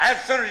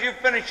As soon as you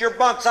finish your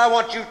bunks, I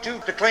want you two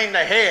to clean the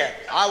head.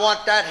 I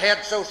want that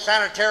head so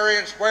sanitary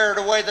and squared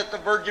away that the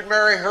Virgin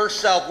Mary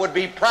herself would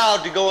be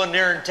proud to go in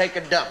there and take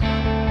a dump.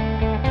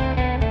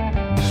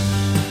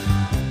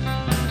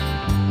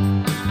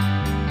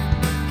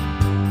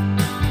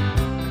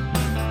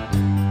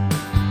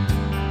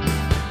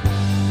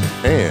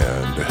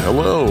 And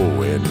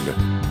hello, and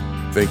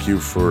thank you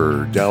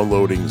for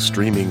downloading,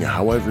 streaming,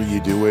 however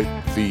you do it,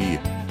 the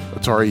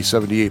Atari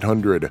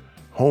 7800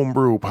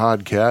 Homebrew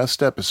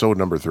Podcast, episode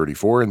number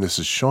 34, and this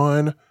is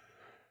Sean.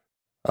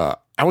 I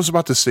was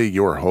about to say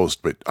your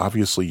host, but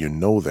obviously you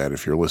know that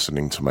if you're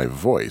listening to my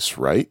voice,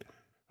 right?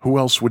 Who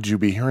else would you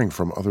be hearing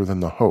from other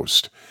than the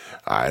host?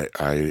 I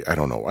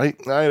don't know. I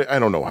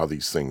don't know how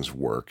these things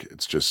work.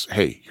 It's just,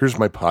 hey, here's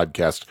my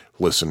podcast,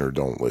 listen or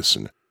don't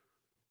listen.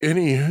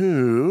 Anywho,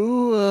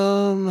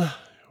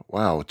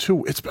 wow,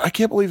 I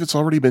can't believe it's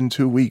already been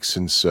 2 weeks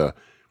since the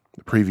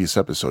previous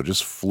episode.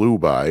 Just flew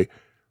by.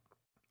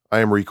 I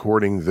am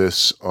recording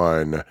this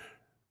on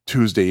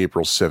Tuesday,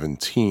 April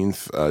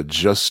 17th,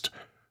 just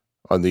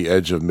on the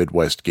edge of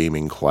Midwest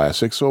Gaming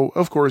Classic. So,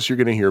 of course, you're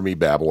going to hear me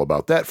babble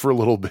about that for a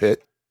little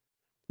bit.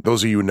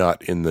 Those of you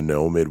not in the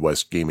know,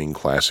 Midwest Gaming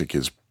Classic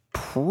is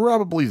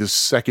probably the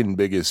second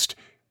biggest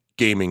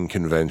gaming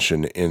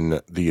convention in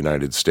the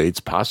United States,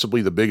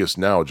 possibly the biggest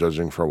now,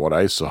 judging from what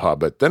I saw.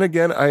 But then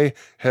again, I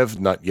have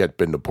not yet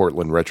been to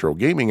Portland Retro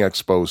Gaming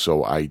Expo,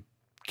 so I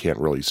can't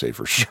really say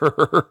for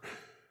sure.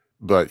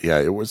 But yeah,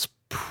 it was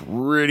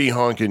pretty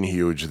honking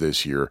huge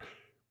this year.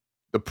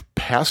 The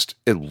past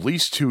at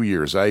least 2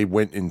 years, I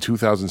went in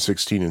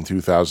 2016 and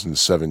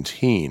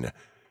 2017.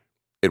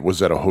 It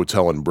was at a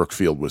hotel in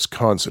Brookfield,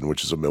 Wisconsin,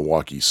 which is a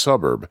Milwaukee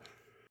suburb.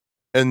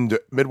 And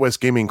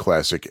Midwest Gaming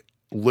Classic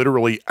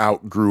literally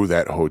outgrew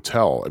that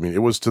hotel. I mean,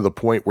 it was to the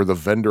point where the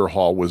vendor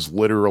hall was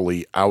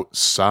literally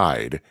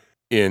outside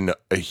in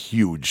a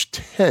huge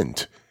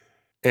tent.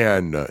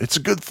 And it's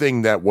a good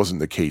thing that wasn't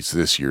the case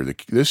this year.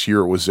 This year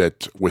it was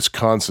at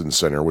Wisconsin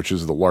Center, which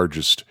is the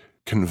largest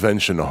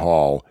convention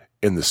hall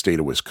in the state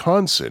of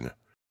Wisconsin.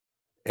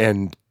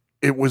 And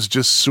it was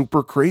just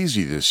super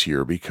crazy this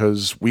year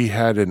because we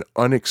had an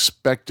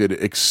unexpected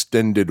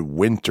extended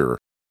winter.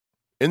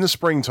 In the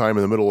springtime,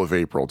 in the middle of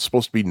April, it's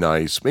supposed to be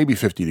nice, maybe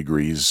 50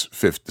 degrees,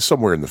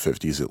 somewhere in the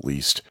 50s at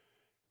least.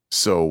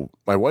 So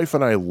my wife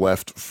and I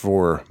left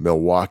for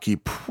Milwaukee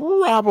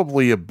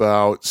probably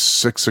about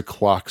 6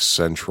 o'clock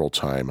Central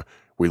Time.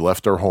 We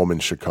left our home in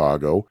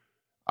Chicago.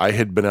 I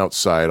had been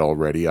outside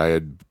already.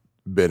 I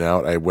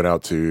went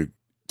out to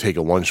take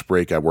a lunch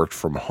break. I worked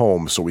from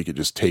home so we could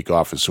just take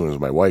off as soon as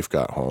my wife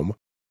got home.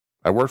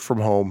 I worked from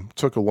home,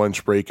 took a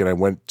lunch break, and I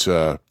went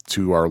to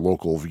our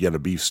local Vienna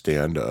beef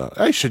stand.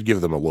 I should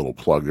give them a little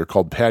plug. They're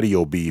called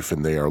Patio Beef,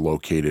 and they are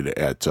located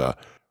at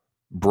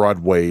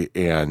Broadway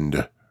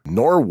and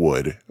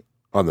Norwood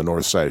on the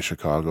north side of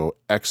Chicago.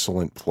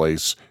 Excellent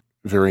place.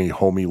 Very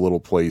homey little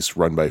place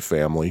run by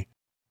family.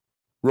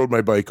 Rode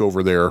my bike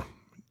over there,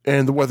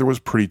 and the weather was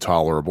pretty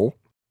tolerable.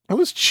 It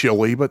was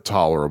chilly, but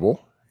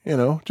tolerable. You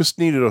know, just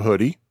needed a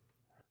hoodie.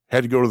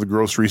 Had to go to the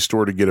grocery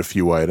store to get a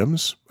few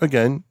items.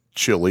 Again,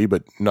 chilly,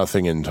 but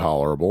nothing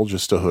intolerable.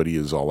 Just a hoodie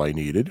is all I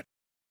needed.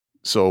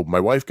 So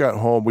my wife got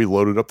home. We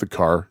loaded up the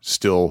car.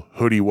 Still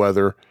hoodie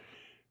weather.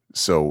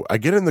 So I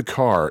get in the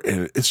car,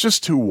 and it's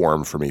just too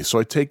warm for me. So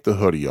I take the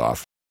hoodie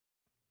off.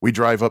 We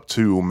drive up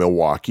to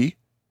Milwaukee,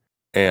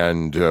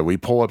 and we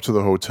pull up to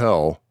the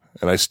hotel,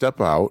 and I step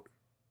out,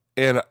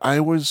 and I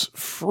was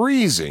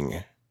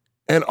freezing.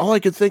 And all I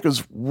could think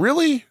was,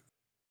 really?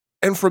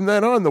 And from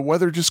then on, the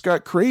weather just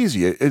got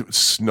crazy. It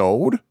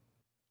snowed,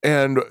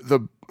 and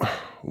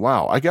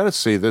wow, I got to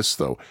say this,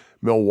 though.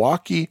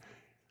 Milwaukee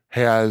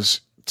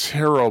has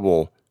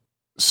terrible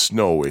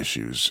snow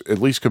issues, at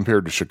least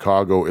compared to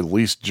Chicago, at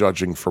least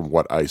judging from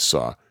what I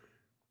saw.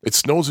 It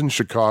snows in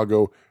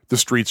Chicago. The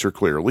streets are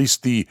clear, at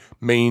least the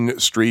main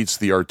streets,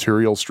 the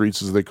arterial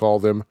streets, as they call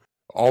them.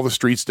 All the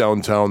streets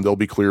downtown, they'll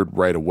be cleared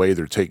right away.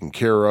 They're taken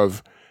care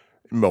of.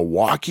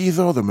 Milwaukee,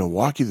 though,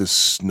 the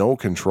snow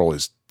control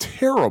is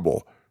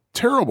terrible.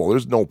 Terrible.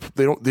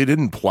 They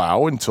didn't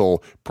plow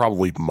until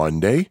probably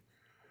Monday.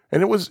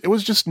 And it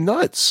was just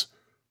nuts.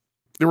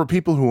 There were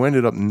people who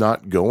ended up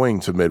not going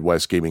to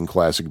Midwest Gaming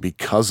Classic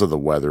because of the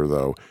weather,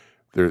 though.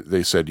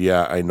 They said,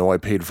 yeah, I know I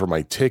paid for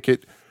my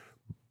ticket,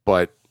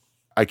 but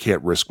I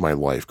can't risk my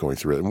life going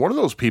through it. And one of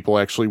those people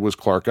actually was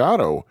Clark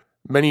Otto,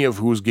 many of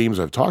whose games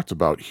I've talked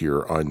about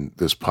here on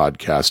this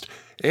podcast.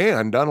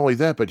 And not only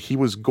that, but he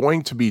was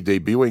going to be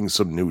debuting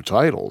some new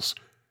titles.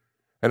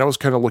 And I was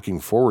kind of looking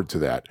forward to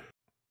that.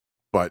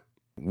 But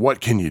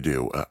what can you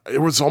do?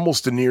 It was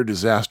almost a near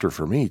disaster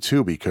for me,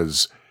 too,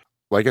 because,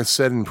 like I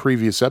said in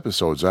previous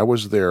episodes, I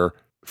was there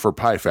for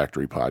Pie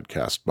Factory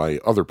Podcast, my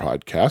other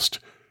podcast.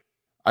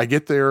 I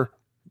get there,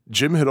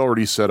 Jim had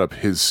already set up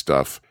his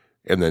stuff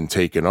and then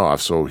taken off,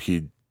 so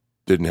he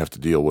didn't have to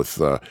deal with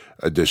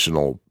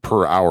additional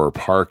per-hour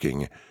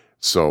parking.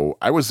 So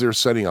I was there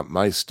setting up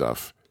my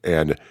stuff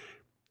and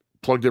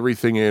plugged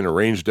everything in,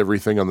 arranged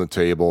everything on the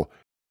table,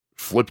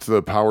 flipped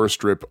the power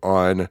strip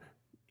on,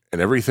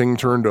 and everything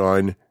turned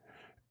on.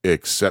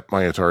 except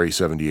my Atari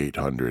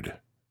 7800.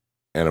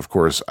 And of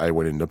course, I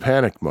went into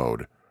panic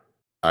mode.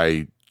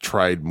 I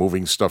tried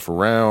moving stuff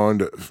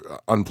around,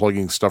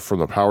 unplugging stuff from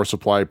the power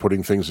supply,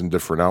 putting things in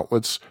different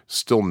outlets,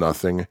 still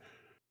nothing.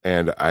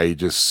 And I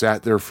just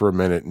sat there for a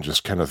minute and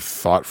just kind of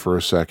thought for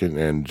a second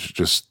and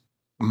just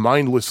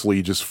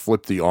mindlessly just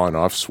flipped the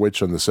on-off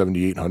switch on the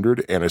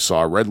 7800 and I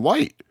saw a red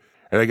light.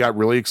 And I got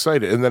really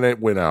excited and then it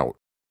went out.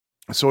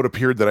 So it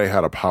appeared that I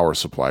had a power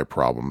supply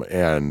problem.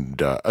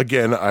 And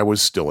again, I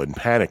was still in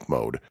panic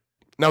mode.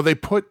 Now, they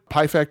put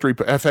Pi Factory,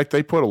 in fact,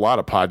 they put a lot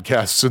of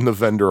podcasts in the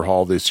vendor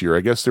hall this year.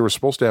 I guess they were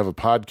supposed to have a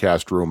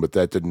podcast room, but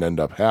that didn't end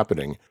up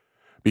happening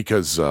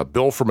because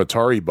Bill from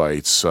Atari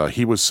Bytes,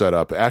 he was set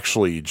up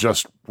actually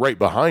just right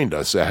behind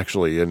us,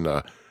 actually. And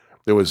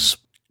it was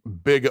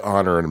big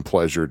honor and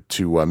pleasure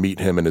to meet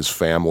him and his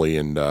family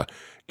and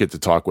get to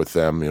talk with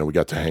them. You know, we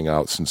got to hang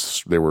out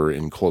since they were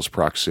in close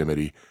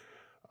proximity.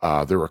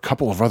 There were a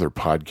couple of other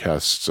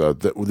podcasts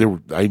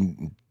that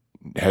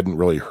I hadn't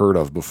really heard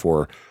of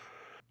before.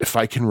 If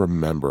I can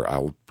remember,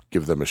 I'll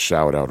give them a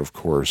shout out, of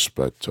course,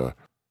 but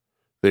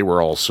they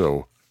were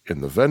also in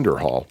the vendor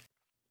hall,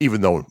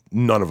 even though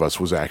none of us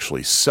was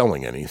actually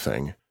selling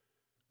anything.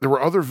 There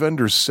were other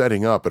vendors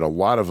setting up, and a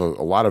lot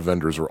of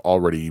vendors were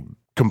already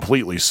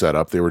completely set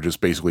up. They were just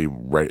basically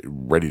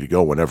ready to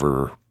go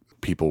whenever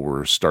people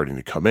were starting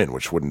to come in,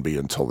 which wouldn't be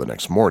until the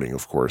next morning,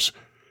 of course.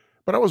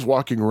 But I was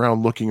walking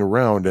around, looking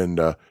around,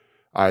 and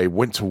I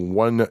went to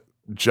one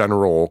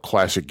general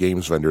classic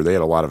games vendor. They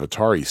had a lot of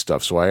Atari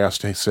stuff. So I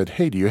said,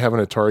 hey, do you have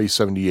an Atari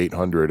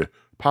 7800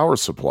 power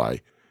supply?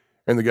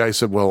 And the guy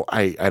said, well,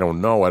 I don't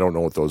know. I don't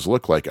know what those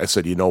look like. I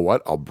said, you know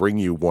what? I'll bring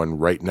you one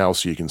right now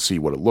so you can see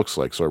what it looks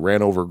like. So I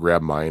ran over,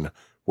 grabbed mine,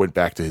 went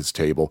back to his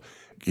table.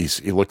 He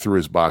looked through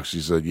his box.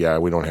 He said, yeah,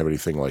 we don't have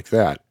anything like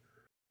that.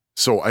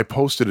 So I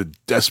posted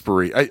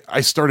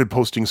I started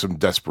posting some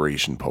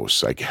desperation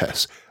posts, I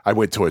guess. I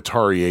went to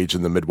Atari Age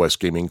in the Midwest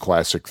Gaming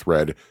Classic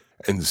thread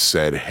and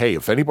said, hey,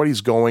 if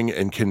anybody's going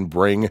and can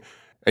bring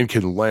and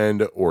can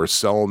lend or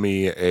sell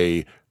me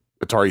a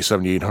Atari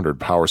 7800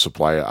 power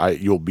supply, I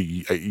will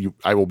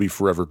be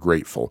forever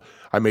grateful.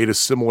 I made a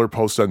similar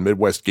post on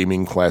Midwest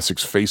Gaming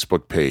Classic's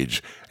Facebook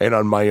page and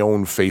on my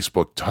own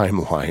Facebook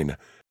timeline.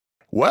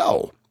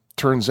 Well,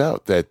 turns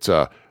out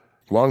that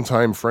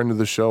longtime friend of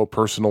the show,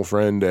 personal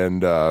friend,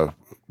 and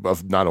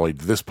of not only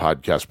this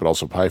podcast but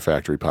also Pi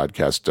Factory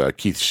podcast,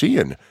 Keith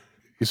Sheehan,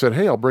 he said,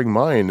 hey, I'll bring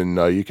mine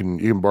and you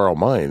can borrow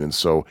mine. And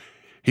so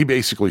he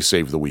basically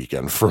saved the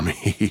weekend for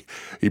me.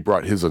 He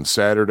brought his on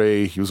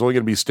Saturday. He was only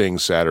going to be staying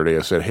Saturday.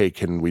 I said, hey,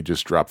 can we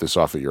just drop this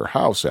off at your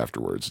house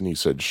afterwards? And he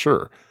said,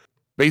 sure.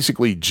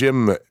 Basically,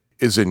 Jim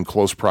is in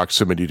close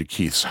proximity to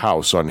Keith's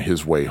house on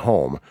his way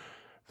home,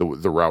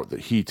 the route that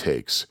he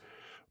takes.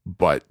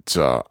 But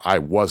I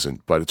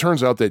wasn't. But it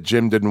turns out that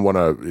Jim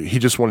he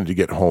just wanted to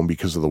get home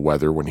because of the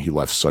weather when he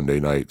left Sunday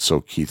night.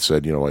 So Keith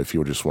said, you know, if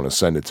you just want to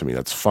send it to me,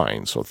 that's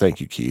fine. So thank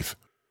you, Keith.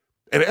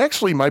 And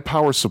actually, my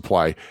power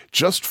supply,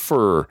 just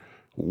for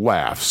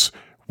laughs,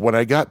 when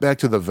I got back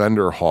to the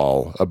vendor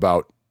hall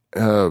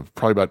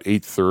probably about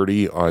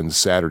 8:30 on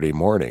Saturday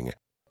morning,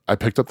 I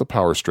picked up the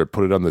power strip,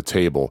 put it on the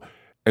table,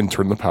 and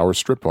turned the power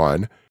strip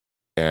on.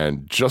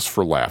 And just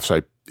for laughs,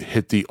 I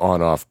hit the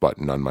on-off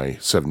button on my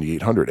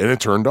 7800, and it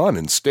turned on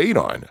and stayed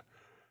on.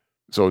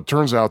 So it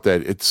turns out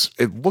that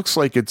it looks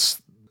like it's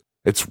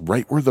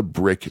right where the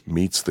brick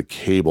meets the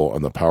cable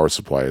on the power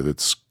supply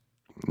that's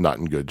not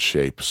in good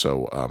shape.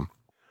 So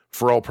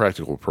for all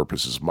practical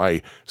purposes,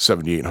 my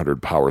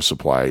 7800 power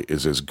supply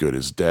is as good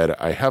as dead.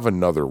 I have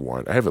another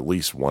one. I have at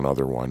least one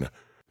other one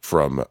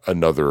from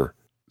another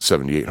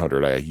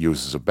 7800 I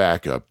use as a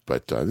backup,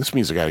 but this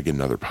means I got to get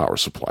another power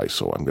supply,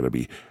 so I'm going to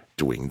be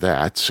doing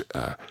that.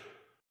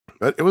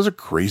 But it was a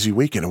crazy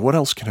weekend. And what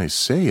else can I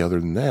say other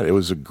than that? It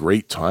was a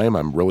great time.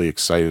 I'm really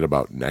excited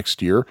about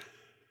next year.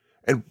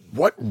 And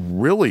what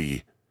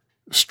really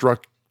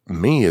struck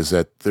me is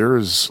that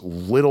there's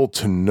little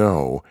to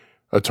no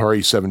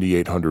Atari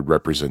 7800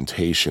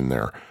 representation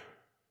there.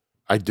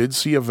 I did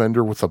see a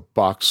vendor with a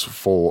box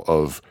full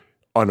of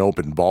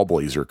unopened Ball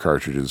Blazer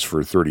cartridges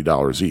for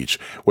 $30 each,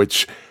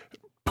 which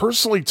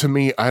personally to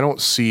me, I don't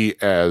see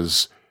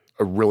as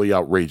a really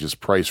outrageous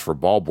price for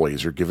Ball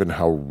Blazer, given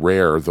how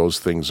rare those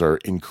things are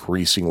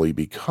increasingly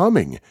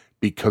becoming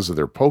because of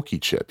their pokey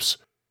chips.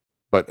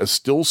 But a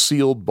still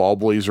sealed Ball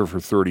Blazer for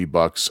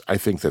 $30, I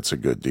think that's a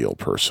good deal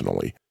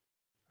personally.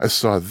 I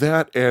saw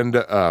that, and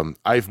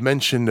I've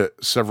mentioned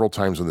several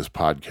times on this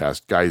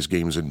podcast, Guys,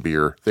 Games, and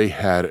Beer, they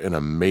had an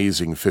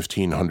amazing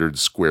 1,500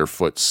 square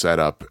foot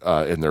setup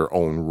in their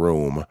own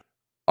room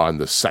on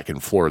the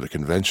second floor of the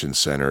convention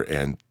center,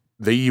 and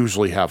they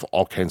usually have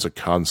all kinds of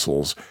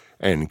consoles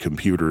and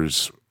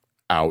computers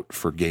out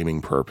for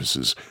gaming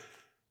purposes.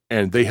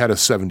 And they had a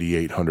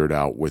 7800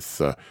 out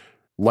with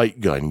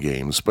light gun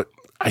games, but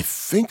I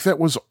think that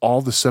was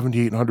all the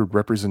 7800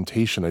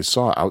 representation I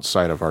saw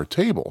outside of our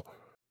table.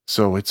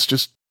 So it's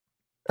just,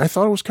 I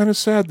thought it was kind of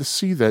sad to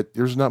see that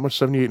there's not much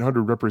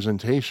 7800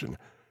 representation.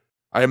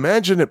 I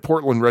imagine at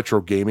Portland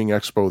Retro Gaming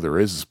Expo there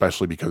is,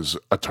 especially because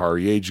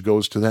Atari Age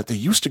goes to that. They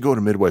used to go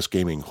to Midwest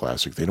Gaming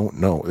Classic. They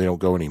don't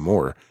go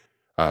anymore.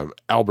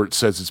 Albert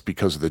says it's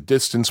because of the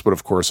distance, but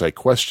of course I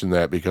question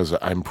that because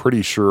I'm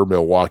pretty sure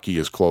Milwaukee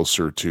is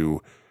closer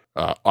to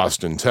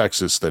Austin,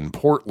 Texas than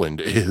Portland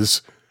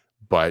is.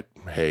 But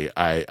hey,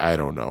 I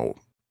don't know.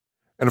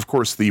 And of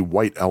course the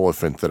white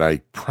elephant that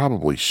I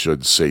probably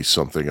should say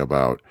something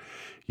about.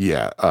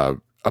 Yeah,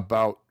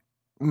 about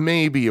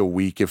maybe a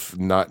week, if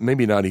not,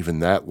 maybe not even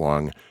that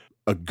long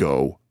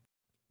ago,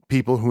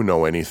 people who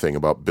know anything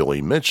about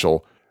Billy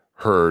Mitchell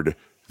heard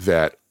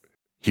that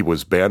he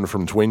was banned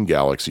from Twin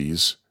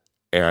Galaxies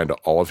and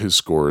all of his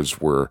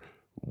scores were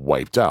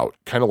wiped out,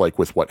 kind of like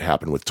with what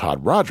happened with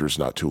Todd Rogers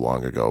not too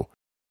long ago.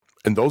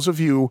 And those of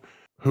you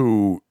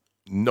who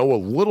know a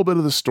little bit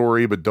of the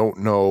story but don't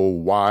know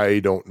why,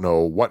 don't know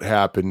what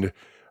happened,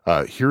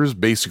 here's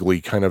basically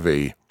kind of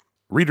a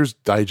Reader's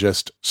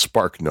Digest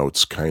Spark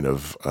Notes kind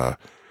of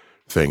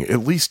thing,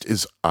 at least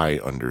as I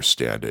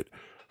understand it.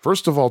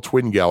 First of all,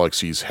 Twin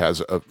Galaxies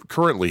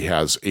currently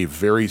has a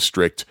very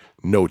strict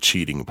no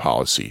cheating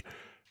policy.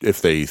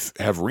 If they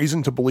have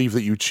reason to believe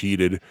that you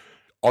cheated,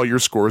 all your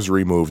scores are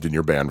removed and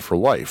you're banned for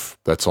life.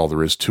 That's all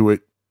there is to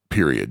it,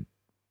 period.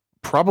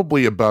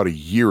 Probably about a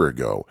year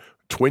ago,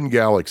 Twin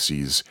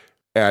Galaxies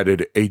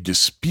added a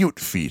dispute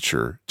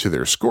feature to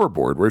their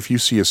scoreboard where if you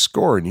see a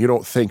score and you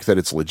don't think that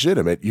it's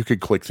legitimate, you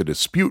could click the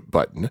dispute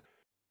button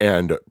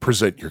and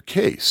present your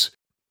case.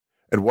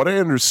 And what I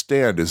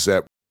understand is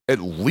that at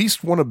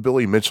least one of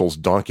Billy Mitchell's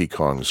Donkey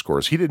Kong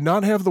scores, he did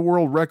not have the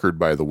world record,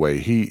 by the way.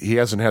 He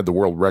hasn't had the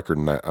world record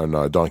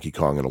on Donkey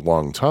Kong in a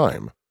long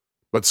time.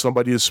 But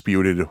somebody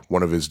disputed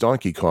one of his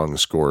Donkey Kong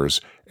scores,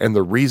 and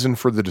the reason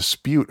for the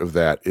dispute of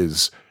that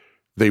is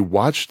they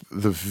watched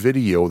the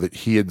video that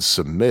he had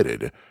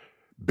submitted.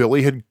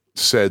 Billy had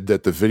said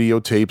that the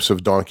videotapes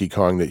of Donkey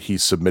Kong that he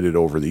submitted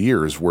over the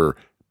years were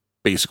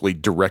basically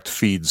direct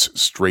feeds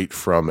straight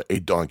from a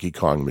Donkey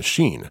Kong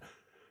machine,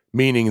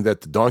 meaning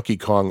that the Donkey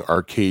Kong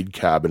arcade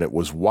cabinet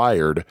was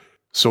wired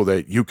so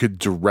that you could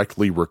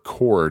directly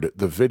record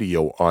the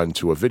video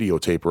onto a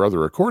videotape or other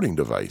recording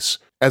device,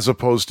 as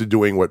opposed to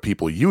doing what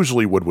people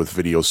usually would with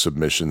video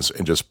submissions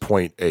and just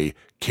point a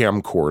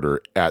camcorder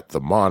at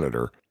the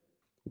monitor.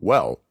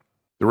 Well,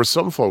 there were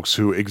some folks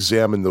who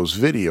examined those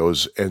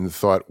videos and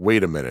thought,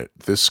 wait a minute,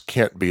 this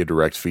can't be a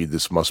direct feed,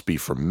 this must be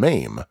from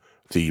MAME,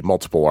 the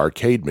multiple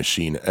arcade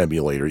machine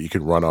emulator you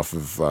can run off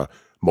of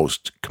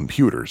most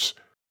computers.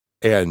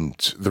 And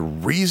the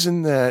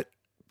reason that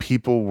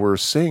people were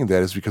saying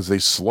that is because they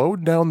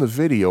slowed down the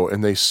video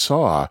and they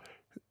saw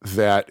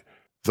that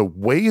the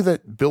way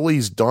that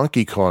Billy's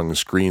Donkey Kong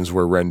screens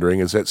were rendering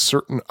is that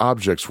certain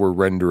objects were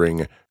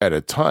rendering at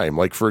a time.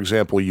 Like, for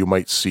example, you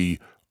might see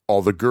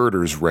all the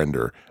girders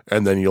render,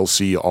 and then you'll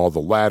see all the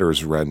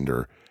ladders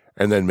render,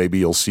 and then maybe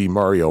you'll see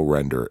Mario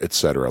render,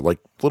 etc. Like,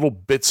 little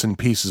bits and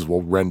pieces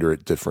will render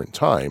at different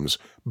times,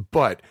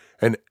 but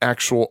an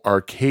actual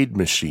arcade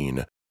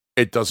machine,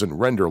 it doesn't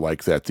render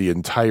like that. The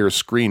entire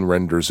screen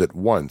renders at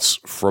once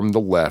from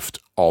the left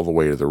all the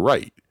way to the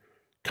right,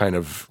 kind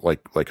of like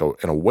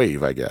in a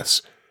wave, I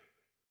guess.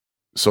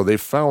 So they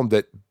found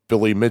that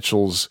Billy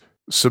Mitchell's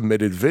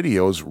submitted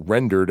videos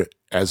rendered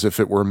as if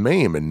it were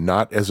MAME and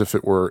not as if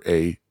it were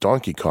a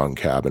Donkey Kong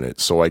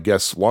cabinet. So I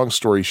guess, long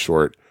story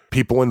short,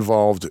 people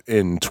involved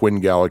in Twin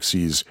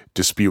Galaxies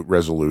dispute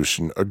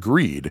resolution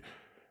agreed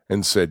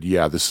and said,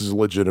 yeah, this is a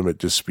legitimate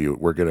dispute.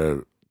 We're going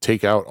to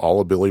take out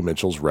all of Billy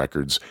Mitchell's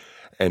records.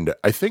 And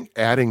I think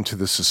adding to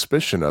the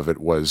suspicion of it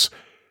was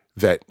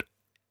that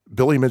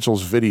Billy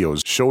Mitchell's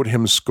videos showed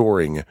him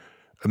scoring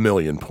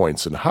 1,000,000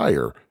 points and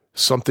higher,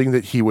 something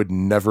that he would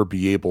never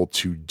be able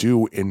to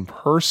do in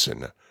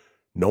person.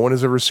 No one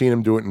has ever seen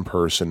him do it in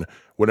person.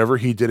 Whenever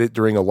he did it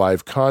during a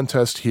live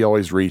contest, he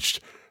always reached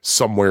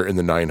somewhere in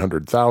the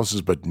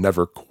 900,000s, but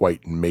never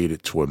quite made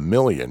it to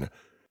 1,000,000.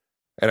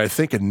 And I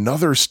think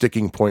another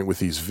sticking point with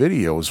these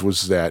videos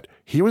was that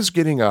he was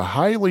getting a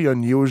highly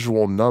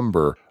unusual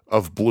number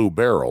of blue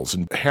barrels,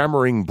 and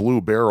hammering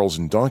blue barrels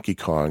in Donkey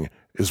Kong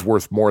is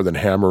worth more than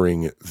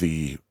hammering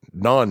the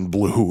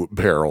non-blue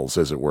barrels,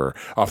 as it were.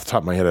 Off the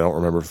top of my head, I don't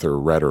remember if they're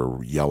red or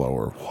yellow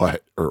or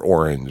what, or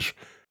orange.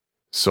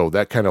 So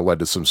that kind of led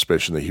to some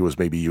suspicion that he was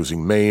maybe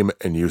using MAME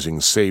and using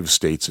save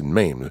states in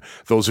MAME.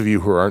 Those of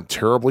you who aren't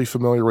terribly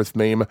familiar with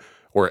MAME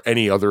or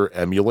any other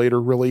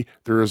emulator, really,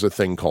 there is a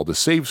thing called a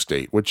save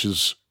state, which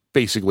is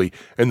basically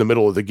in the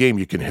middle of the game,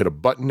 you can hit a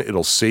button,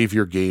 it'll save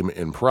your game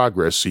in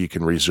progress so you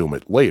can resume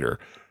it later.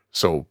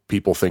 So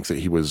people think that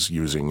he was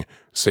using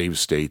save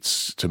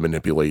states to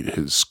manipulate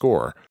his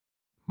score.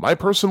 My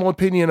personal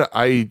opinion,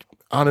 I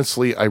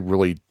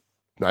really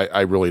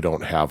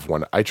don't have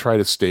one. I try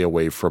to stay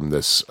away from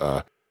this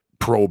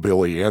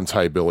pro-Billy,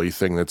 anti-Billy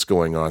thing that's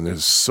going on.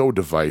 It's so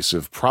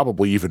divisive,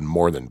 probably even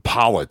more than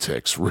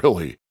politics,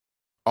 really.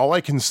 All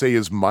I can say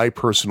is my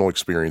personal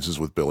experiences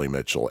with Billy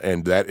Mitchell,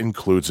 and that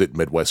includes at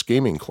Midwest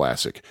Gaming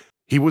Classic.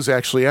 He was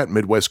actually at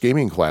Midwest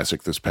Gaming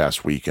Classic this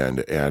past weekend,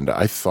 and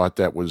I thought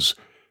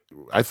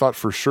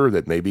for sure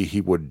that maybe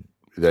he would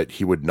that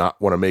he would not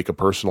want to make a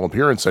personal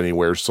appearance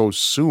anywhere so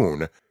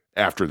soon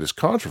after this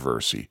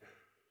controversy.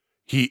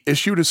 He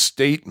issued a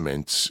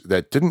statement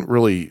that didn't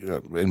really,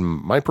 in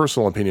my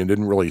personal opinion,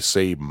 didn't really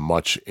say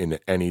much in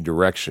any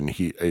direction.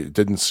 It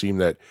didn't seem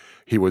that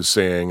he was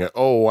saying,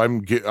 "Oh,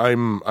 I'm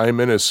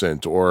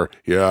innocent," or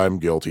 "Yeah, I'm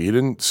guilty." He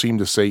didn't seem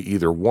to say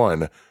either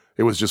one.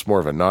 It was just more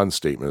of a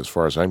non-statement as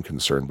far as I'm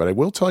concerned. But I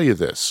will tell you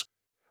this: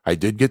 I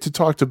did get to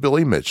talk to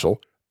Billy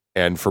Mitchell,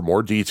 and for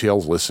more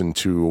details, listen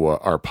to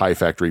our Pie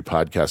Factory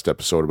podcast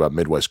episode about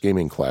Midwest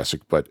Gaming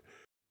Classic. But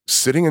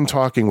sitting and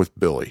talking with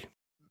Billy,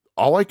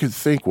 all I could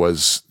think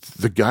was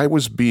the guy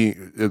was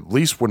being, at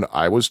least when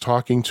I was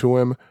talking to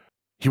him,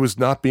 he was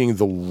not being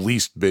the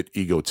least bit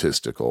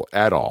egotistical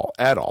at all.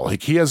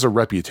 Like, he has a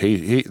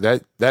reputation,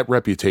 that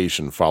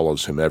reputation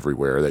follows him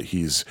everywhere, that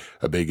he's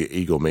a big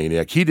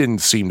egomaniac. He didn't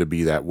seem to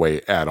be that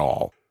way at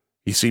all.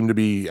 He seemed to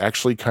be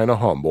actually kind of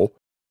humble,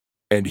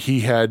 and he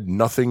had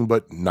nothing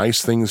but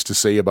nice things to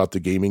say about the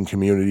gaming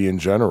community in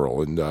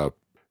general, and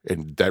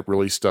that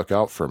really stuck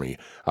out for me.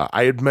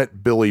 I had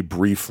met Billy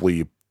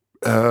briefly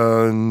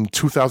in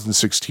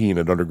 2016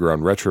 at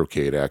Underground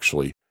Retrocade,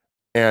 actually,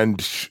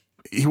 and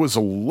he was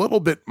a little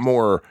bit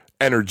more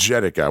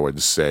energetic, I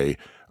would say.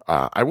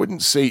 I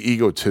wouldn't say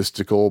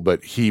egotistical,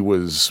 but he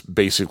was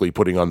basically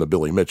putting on the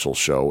Billy Mitchell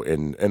show,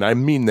 and I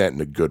mean that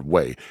in a good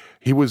way.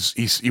 He was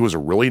a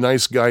really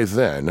nice guy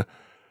then,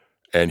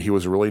 and he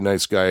was a really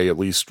nice guy, at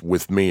least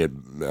with me at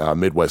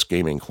Midwest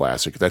Gaming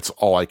Classic. That's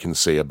all I can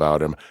say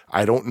about him.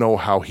 I don't know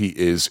how he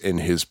is in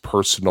his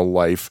personal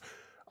life.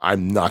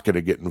 I'm not going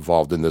to get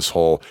involved in this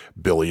whole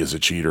Billy is a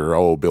cheater,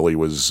 oh, Billy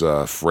was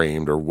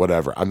framed or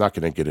whatever. I'm not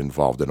going to get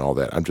involved in all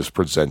that. I'm just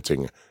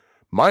presenting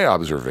my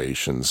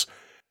observations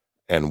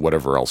and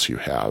whatever else you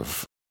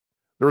have.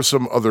 There are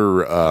some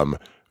other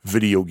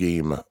video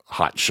game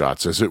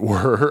hotshots, as it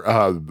were.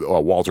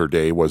 Walter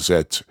Day was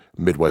at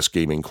Midwest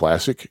Gaming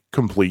Classic,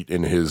 complete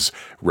in his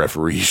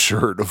referee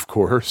shirt, of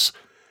course.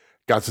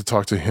 Got to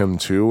talk to him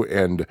too,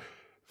 and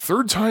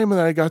third time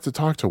that I got to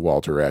talk to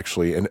Walter,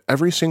 actually, and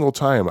every single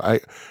time,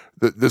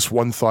 this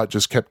one thought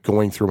just kept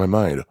going through my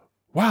mind.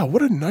 Wow,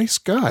 what a nice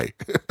guy.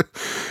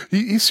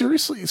 he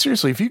seriously,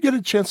 if you get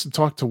a chance to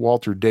talk to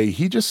Walter Day,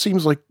 he just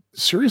seems like,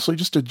 seriously,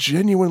 just a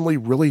genuinely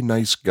really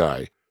nice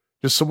guy.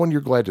 Just someone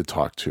you're glad to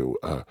talk to.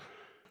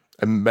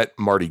 I met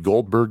Marty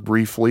Goldberg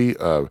briefly,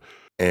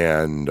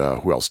 and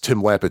who else?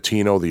 Tim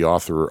Lapatino, the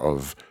author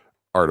of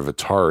Art of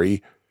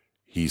Atari.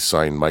 He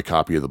signed my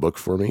copy of the book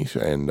for me,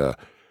 and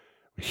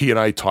he and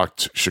I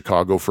talked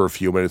Chicago for a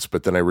few minutes,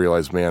 but then I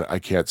realized, man, I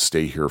can't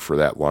stay here for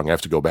that long. I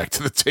have to go back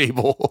to the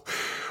table.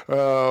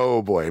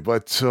 Oh, boy.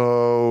 But,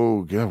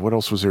 yeah, what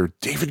else was there?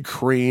 David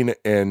Crane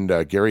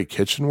and Gary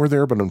Kitchen were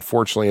there, but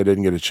unfortunately I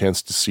didn't get a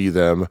chance to see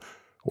them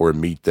or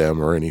meet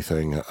them or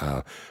anything.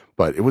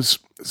 But it was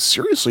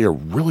seriously a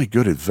really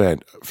good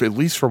event, at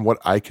least from what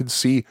I could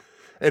see.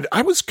 And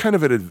I was kind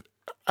of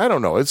I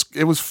don't know,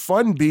 it was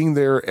fun being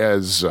there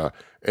as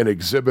an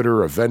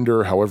exhibitor, a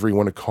vendor, however you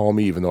want to call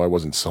me, even though I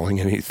wasn't selling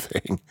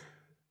anything.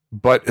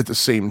 But at the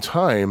same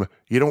time,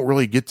 you don't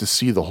really get to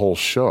see the whole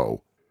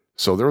show.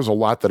 So there was a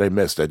lot that I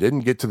missed. I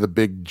didn't get to the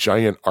big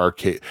giant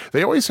arcade.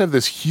 They always have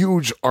this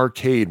huge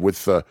arcade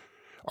with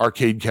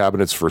arcade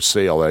cabinets for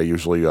sale that I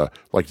usually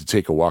like to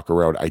take a walk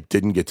around. I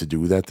didn't get to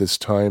do that this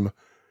time.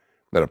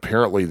 And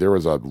apparently there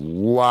was a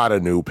lot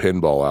of new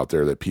pinball out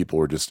there that people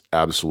were just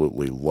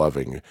absolutely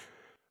loving.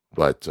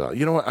 But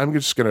you know what? I'm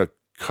just going to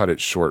cut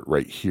it short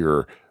right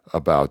here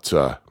about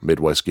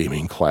Midwest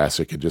Gaming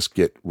Classic and just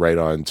get right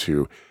on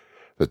to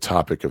the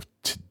topic of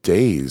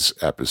today's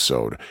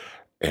episode.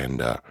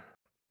 And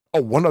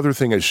one other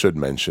thing I should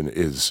mention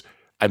is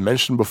I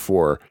mentioned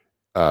before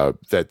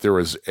that there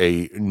was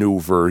a new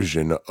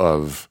version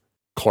of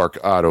Clark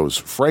Otto's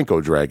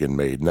Franco Dragon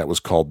made, and that was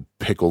called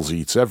Pickles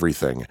Eats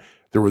Everything.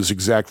 There was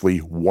exactly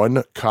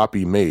one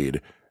copy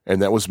made,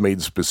 and that was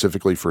made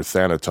specifically for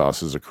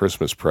Thanatos as a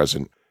Christmas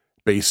present,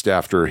 based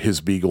after his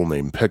beagle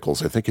named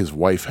Pickles. I think his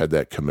wife had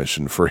that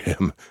commission for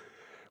him.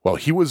 Well,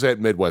 he was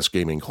at Midwest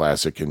Gaming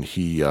Classic, and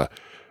he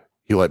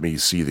let me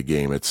see the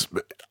game.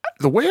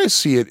 The way I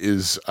see it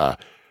is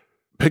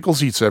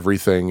Pickles Eats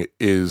Everything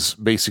is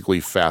basically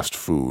fast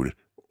food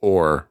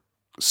or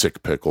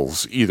sick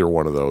pickles, either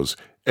one of those,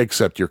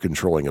 except you're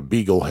controlling a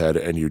beagle head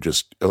and you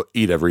just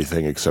eat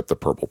everything except the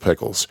purple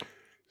pickles.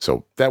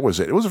 So that was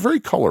it. It was very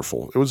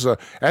colorful. It was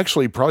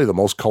actually probably the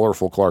most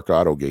colorful Clark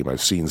Otto game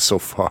I've seen so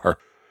far.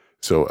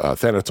 So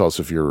Thanatos,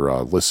 if you're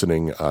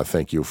listening,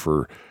 thank you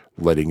for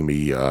letting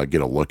me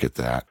get a look at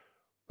that.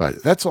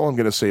 But that's all I'm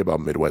going to say about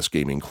Midwest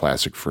Gaming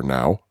Classic for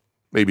now.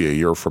 Maybe a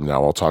year from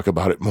now I'll talk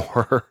about it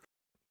more.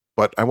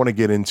 But I want to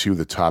get into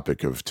the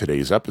topic of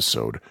today's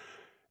episode.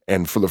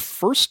 And for the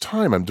first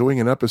time, I'm doing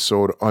an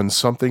episode on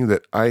something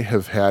that I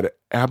have had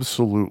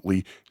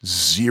absolutely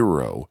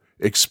zero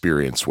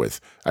experience with.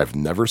 I've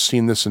never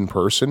seen this in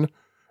person.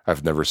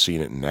 I've never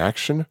seen it in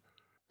action.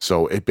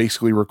 So it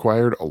basically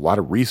required a lot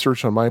of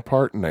research on my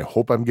part, and I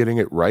hope I'm getting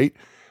it right.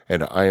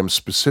 And I am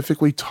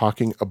specifically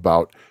talking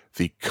about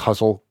the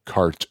Cuttle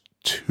Cart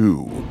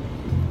 2.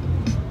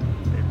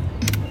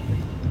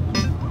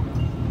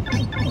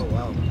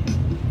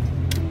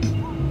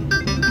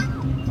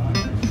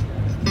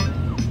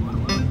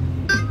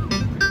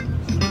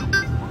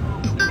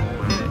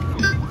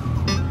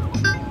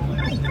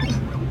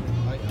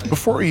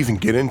 before I even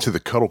get into the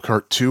Cuttle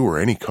Cart 2 or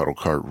any Cuttle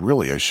Cart,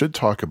 really, I should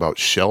talk about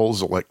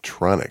Shell's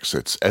Electronics.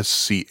 It's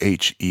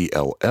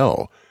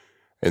Schell.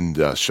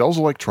 And Shell's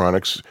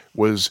Electronics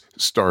was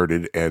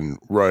started and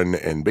run,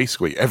 and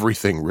basically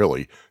everything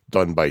really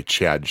done by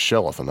Chad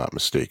Shell, if I'm not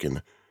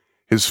mistaken.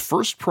 His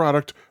first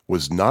product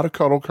was not a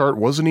Cuttle Cart,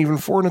 wasn't even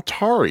for an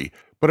Atari,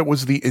 but it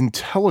was the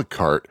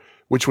IntelliCart,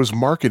 which was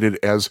marketed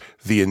as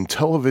the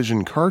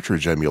Intellivision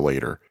cartridge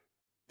emulator.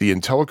 The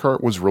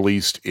IntelliCart was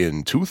released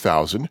in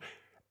 2000,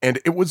 and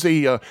it was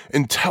a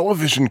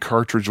Intellivision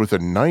cartridge with a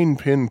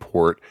 9-pin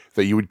port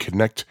that you would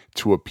connect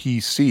to a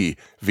PC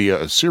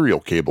via a serial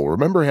cable.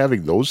 Remember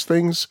having those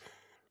things?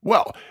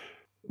 Well,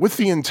 with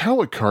the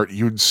IntelliCart,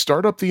 you'd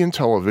start up the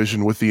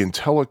Intellivision with the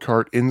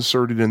IntelliCart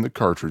inserted in the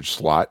cartridge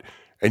slot,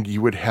 and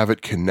you would have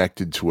it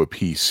connected to a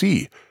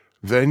PC.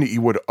 Then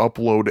you would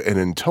upload an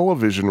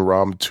Intellivision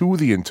ROM to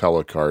the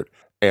IntelliCart,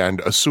 and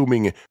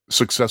assuming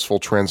successful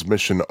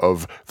transmission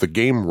of the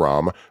game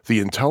ROM,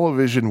 the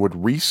Intellivision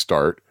would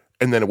restart,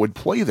 and then it would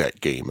play that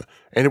game,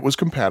 and it was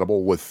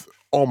compatible with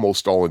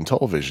almost all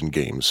Intellivision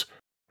games.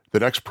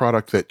 The next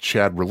product that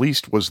Chad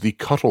released was the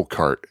Cuttle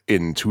Cart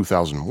in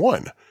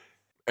 2001.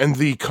 And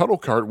the Cuttle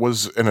Cart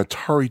was an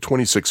Atari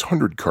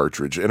 2600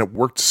 cartridge, and it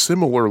worked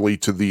similarly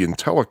to the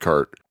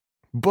IntelliCart.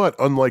 But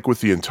unlike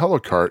with the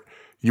IntelliCart,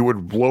 you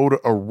would load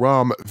a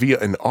ROM via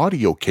an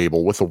audio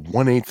cable with a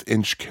 1/8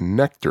 inch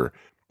connector,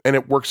 and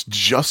it works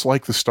just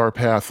like the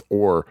StarPath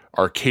or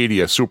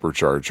Arcadia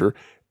Supercharger,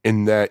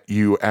 in that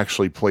you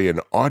actually play an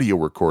audio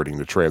recording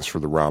to transfer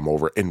the ROM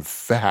over. In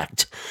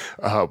fact,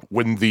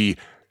 when the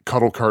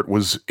Cuttle Cart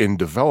was in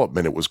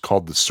development, it was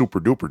called the Super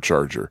Duper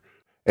Charger.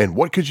 And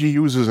what could you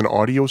use as an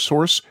audio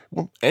source?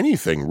 Well,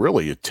 anything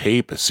really, a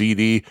tape, a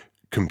CD,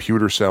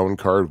 computer sound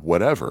card,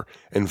 whatever.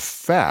 In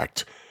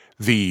fact,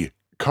 the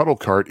Cuttle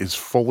Cart is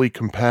fully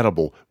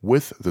compatible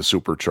with the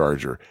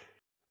Supercharger.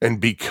 And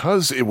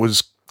because it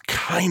was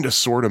kind of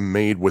sort of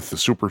made with the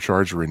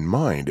Supercharger in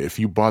mind, if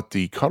you bought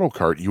the Cuttle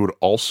Cart, you would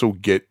also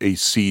get a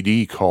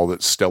CD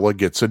called Stella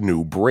Gets a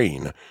New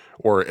Brain,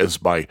 or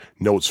as my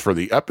notes for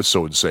the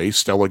episode say,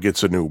 Stella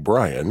Gets a New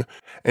Brian,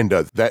 and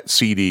that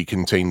CD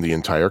contained the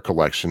entire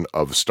collection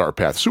of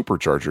StarPath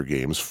Supercharger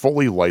games,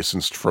 fully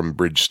licensed from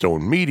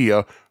Bridgestone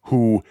Media,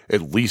 who,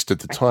 at least at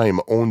the time,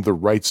 owned the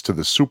rights to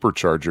the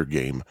Supercharger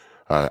game.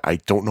 I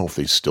don't know if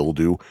they still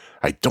do.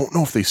 I don't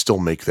know if they still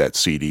make that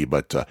CD,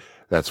 but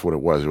that's what it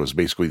was. It was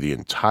basically the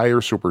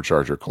entire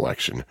Supercharger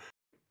collection.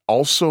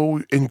 Also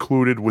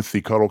included with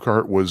the Cuttle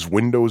Cart was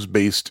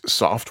Windows-based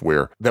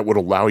software that would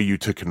allow you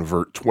to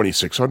convert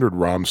 2600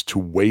 ROMs to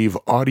WAV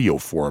audio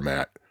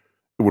format.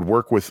 It would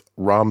work with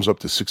ROMs up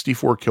to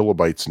 64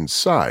 kilobytes in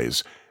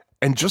size,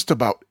 and just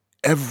about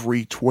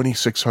every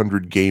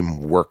 2600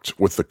 game worked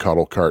with the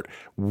Cuttle Cart,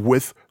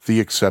 with the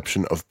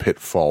exception of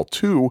Pitfall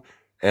 2,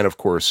 and of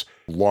course,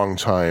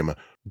 longtime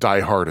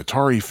die-hard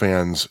Atari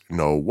fans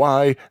know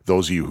why.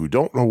 Those of you who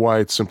don't know why,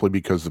 it's simply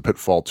because the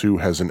Pitfall 2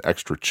 has an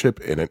extra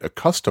chip in it, a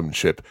custom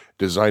chip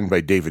designed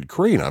by David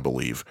Crane, I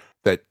believe,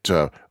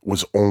 that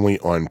was only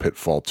on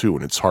Pitfall 2,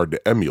 and it's hard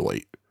to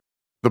emulate.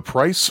 The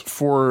price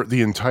for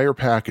the entire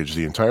package,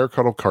 the entire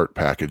Cuttle Cart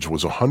package,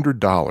 was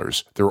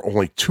 $100. There were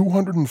only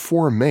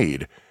 204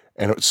 made,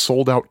 and it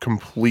sold out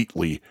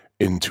completely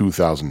in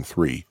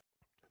 2003.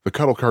 The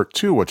Cuttle Cart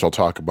 2, which I'll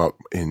talk about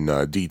in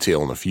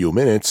detail in a few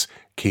minutes,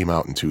 came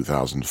out in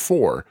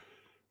 2004.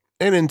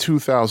 And in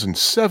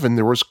 2007,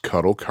 there was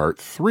Cuttle Cart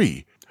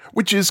 3,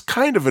 which is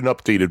kind of an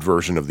updated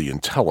version of the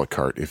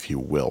IntelliCart, if you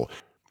will.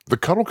 The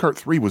Cuttle Cart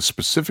 3 was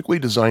specifically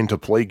designed to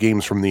play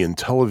games from the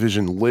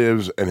Intellivision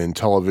Lives and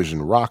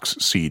Intellivision Rocks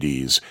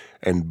CDs,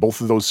 and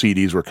both of those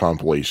CDs were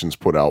compilations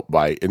put out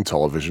by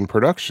Intellivision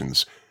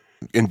Productions.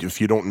 And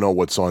if you don't know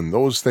what's on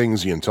those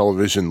things, the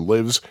Intellivision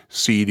Lives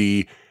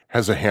CD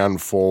has a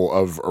handful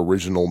of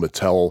original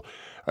Mattel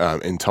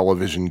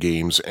Intellivision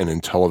games, and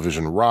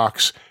Intellivision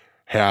Rocks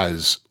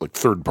has like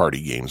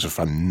third-party games, if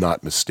I'm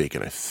not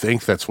mistaken. I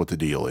think that's what the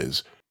deal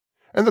is.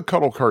 And the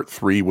Cuttle Cart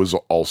 3 was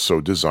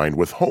also designed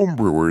with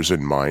homebrewers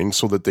in mind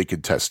so that they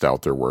could test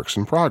out their works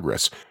in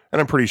progress.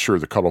 And I'm pretty sure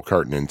the Cuttle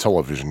Cart and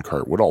Intellivision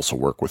Cart would also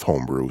work with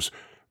homebrews.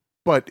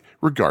 But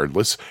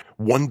regardless,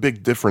 one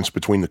big difference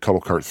between the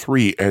Cuttle Cart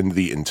 3 and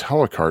the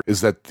IntelliCart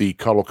is that the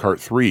Cuttle Cart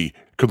 3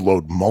 could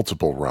load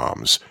multiple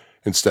ROMs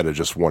instead of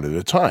just one at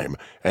a time,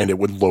 and it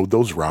would load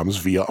those ROMs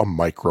via a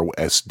micro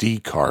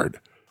SD card.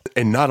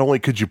 And not only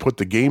could you put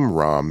the game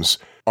ROMs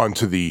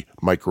onto the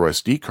micro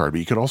SD card, but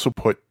you could also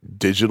put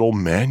digital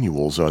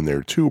manuals on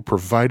there too,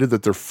 provided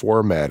that they're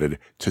formatted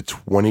to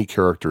 20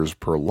 characters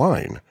per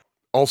line.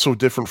 Also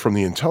different from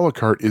the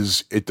IntelliCart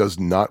is it does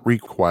not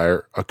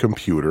require a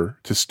computer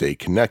to stay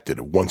connected.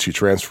 Once you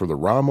transfer the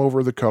ROM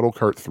over, the Cuttle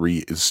Cart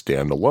 3 is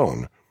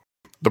standalone.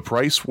 The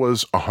price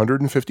was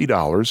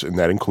 $150, and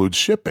that includes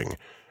shipping.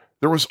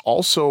 There was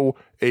also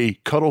a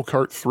Cuttle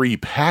Cart 3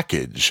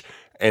 package,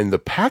 And the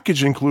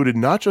package included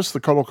not just the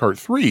Cuttle Cart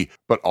 3,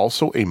 but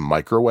also a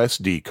micro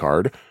SD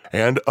card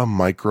and a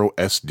micro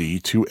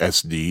SD to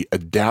SD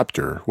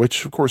adapter,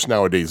 which of course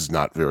nowadays is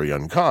not very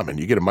uncommon.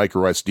 You get a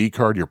micro SD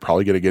card, you're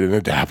probably going to get an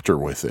adapter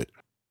with it.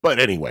 But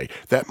anyway,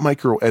 that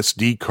micro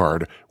SD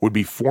card would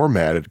be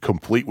formatted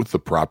complete with the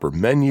proper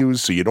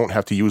menus, so you don't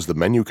have to use the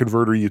menu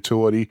converter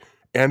utility,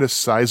 and a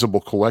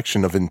sizable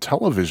collection of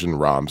Intellivision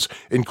ROMs,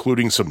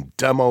 including some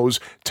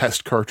demos,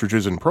 test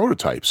cartridges, and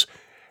prototypes.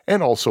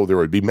 And also there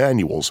would be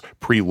manuals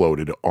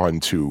preloaded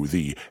onto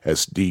the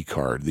SD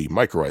card, the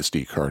micro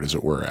SD card, as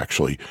it were,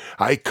 actually.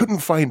 I couldn't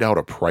find out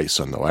a price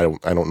on though.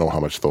 I don't know how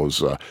much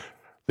those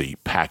the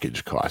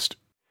package cost.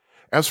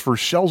 As for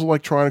Shell's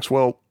Electronics,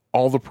 well,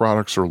 all the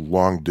products are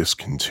long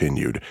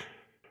discontinued.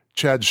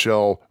 Chad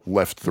Shell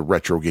left the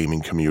retro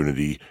gaming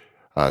community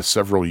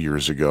several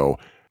years ago,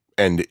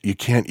 and you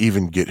can't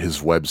even get his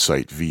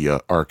website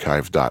via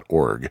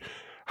archive.org.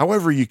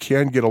 However, you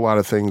can get a lot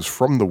of things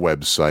from the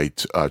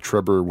website.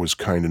 Trevor was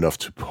kind enough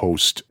to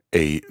post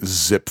a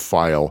zip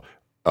file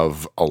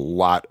of a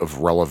lot of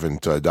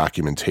relevant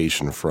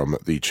documentation from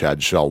the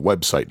Chad Shell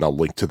website, and I'll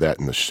link to that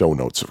in the show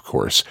notes, of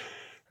course.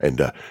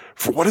 And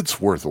for what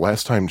it's worth, the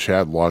last time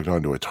Chad logged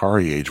on to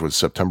Atari Age was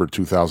September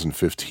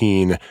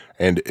 2015,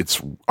 and it's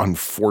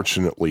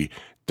unfortunately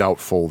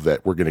doubtful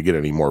that we're going to get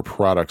any more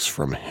products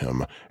from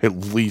him, at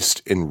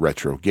least in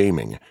retro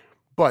gaming.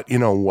 But you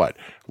know what?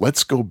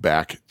 Let's go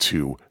back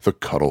to the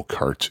Cuttle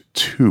Cart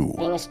 2.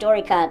 Being a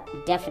story cop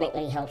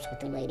definitely helps with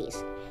the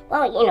ladies.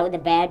 Well, you know, the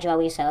badge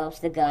always helps,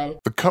 the gun.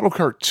 The Cuttle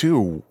Cart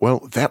 2, well,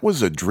 that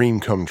was a dream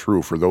come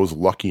true for those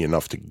lucky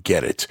enough to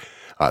get it.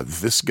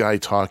 This guy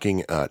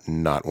talking,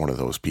 not one of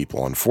those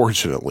people,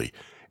 unfortunately.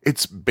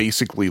 It's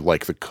basically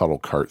like the Cuttle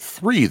Cart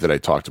 3 that I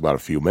talked about a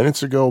few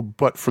minutes ago,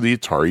 but for the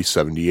Atari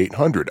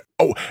 7800.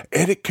 Oh,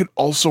 and it could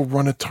also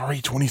run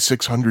Atari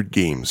 2600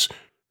 games.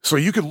 So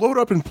you could load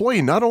up and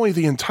play not only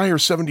the entire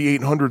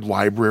 7800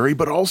 library,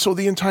 but also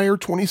the entire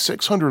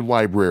 2600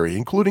 library,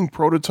 including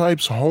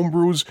prototypes,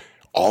 homebrews,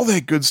 all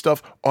that good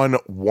stuff on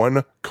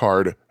one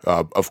card,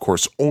 of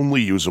course,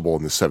 only usable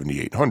in the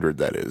 7800,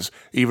 that is,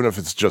 even if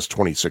it's just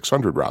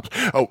 2600 ROMs.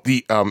 Oh,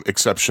 the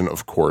exception,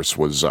 of course,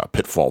 was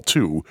Pitfall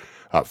 2,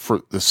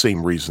 for the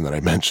same reason that I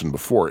mentioned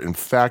before. In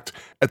fact,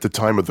 at the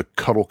time of the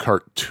Cuttle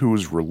Cart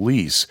 2's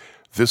release,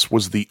 this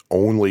was the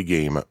only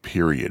game,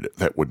 period,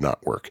 that would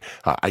not work.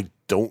 I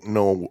don't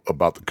know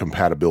about the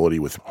compatibility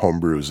with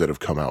homebrews that have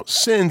come out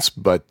since,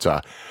 but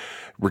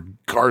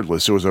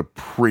regardless, it was a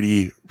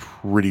pretty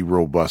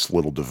robust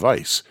little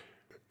device.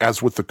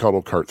 As with the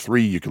Cuttle Cart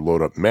 3, you could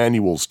load up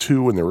manuals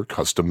too, and there were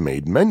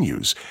custom-made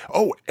menus.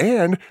 Oh,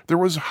 and there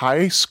was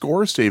high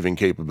score saving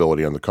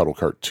capability on the Cuttle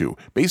Cart 2.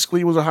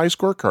 Basically, it was a high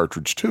score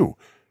cartridge too.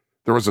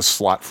 There was a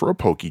slot for a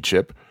pokey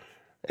chip,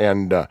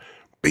 and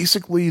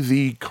basically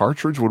the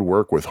cartridge would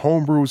work with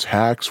homebrews,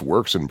 hacks,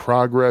 works in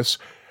progress,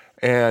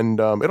 and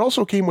it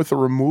also came with a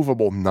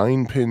removable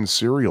 9-pin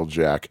serial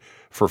jack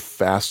for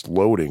fast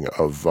loading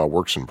of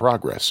works in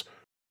progress.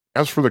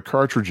 As for the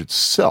cartridge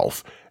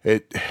itself,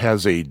 it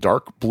has a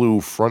dark blue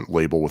front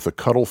label with a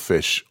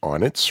cuttlefish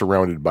on it,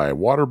 surrounded by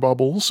water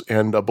bubbles,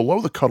 and below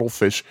the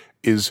cuttlefish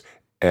is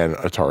an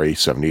Atari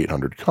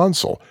 7800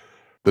 console.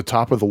 The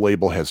top of the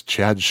label has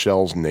Chad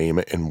Shell's name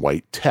in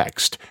white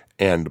text,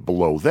 and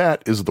below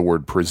that is the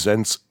word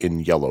Presents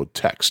in yellow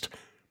text.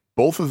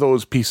 Both of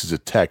those pieces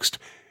of text,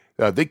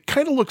 they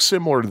kind of look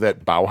similar to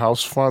that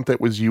Bauhaus font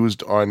that was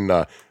used on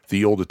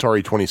the old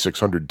Atari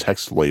 2600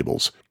 text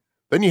labels.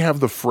 Then you have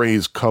the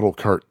phrase Cuttle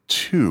Cart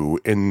 2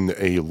 in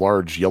a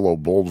large yellow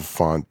bold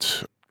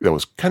font that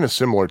was kind of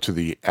similar to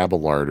the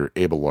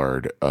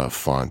Abelard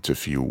font,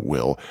 if you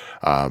will.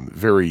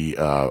 Very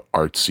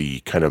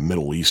artsy, kind of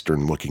Middle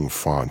Eastern looking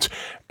font.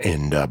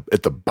 And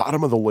at the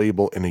bottom of the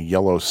label in a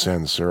yellow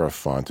sans serif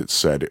font, it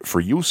said, "For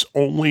use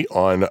only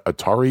on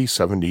Atari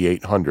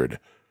 7800.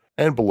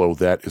 And below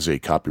that is a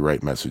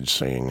copyright message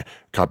saying,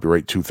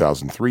 "Copyright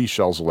 2003,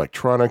 Shell's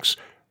Electronics,"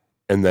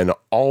 and then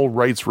 "all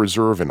rights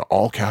reserved" in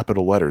all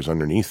capital letters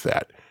underneath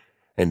that.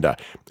 And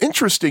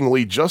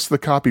interestingly, just the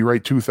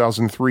copyright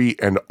 2003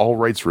 and all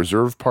rights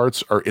reserved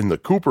parts are in the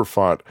Cooper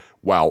font,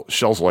 while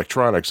Shell's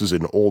Electronics is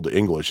in Old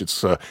English.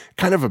 It's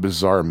kind of a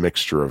bizarre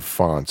mixture of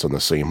fonts on the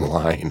same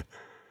line.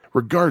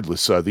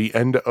 Regardless, the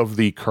end of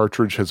the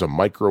cartridge has a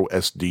micro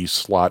SD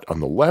slot on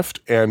the left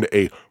and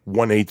a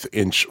 1/8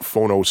 inch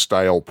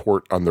phono-style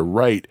port on the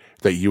right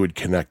that you would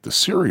connect the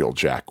serial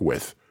jack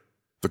with.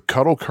 The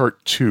Cuttle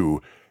Cart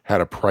 2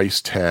 had a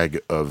price tag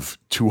of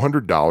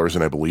 $200,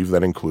 and I believe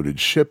that included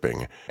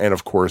shipping. And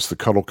of course, the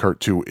Cuttle Cart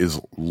 2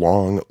 is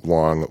long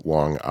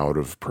out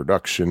of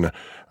production.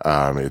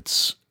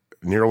 It's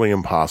nearly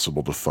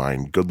impossible to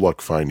find. Good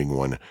luck finding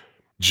one.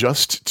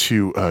 Just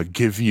to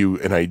give you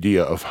an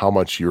idea of how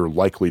much you're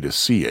likely to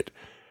see it,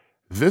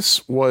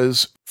 this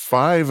was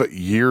 5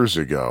 years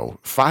ago,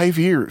 5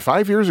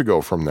 years ago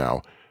from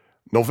now,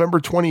 November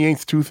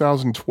 28th,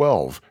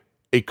 2012,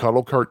 a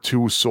Cuttle Cart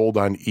 2 sold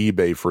on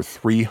eBay for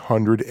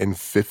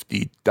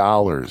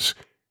 $350.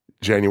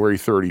 January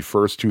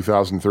 31st,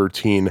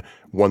 2013,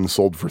 one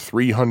sold for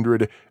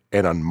 $300,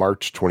 and on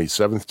March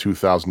 27th,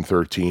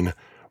 2013,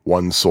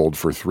 one sold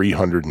for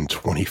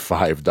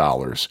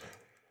 $325.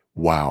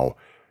 Wow.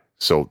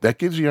 So that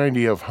gives you an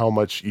idea of how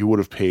much you would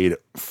have paid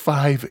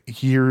 5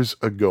 years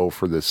ago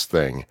for this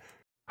thing.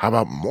 How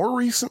about more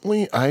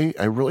recently? I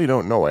really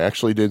don't know. I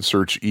actually did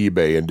search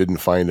eBay and didn't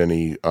find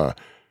any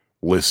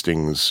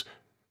listings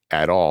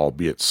at all,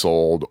 be it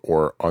sold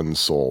or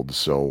unsold.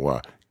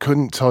 So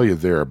couldn't tell you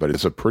there, but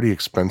it's a pretty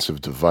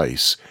expensive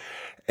device.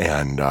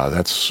 And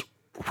that's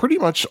pretty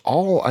much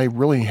all I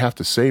really have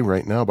to say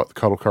right now about the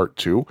Cuttle Cart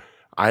 2.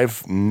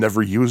 I've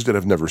never used it.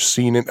 I've never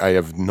seen it. I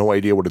have no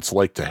idea what it's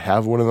like to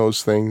have one of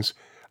those things.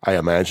 I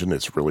imagine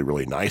it's really,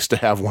 really nice to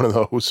have one of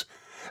those.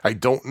 I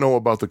don't know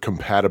about the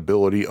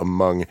compatibility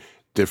among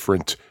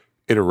different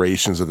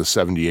iterations of the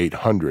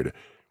 7800,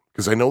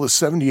 because I know the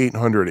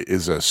 7800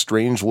 is a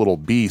strange little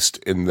beast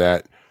in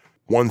that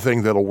one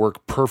thing that'll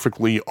work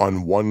perfectly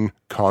on one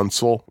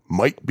console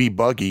might be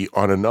buggy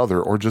on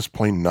another or just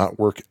plain not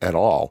work at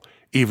all,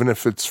 even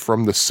if it's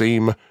from the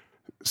same,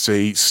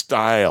 say,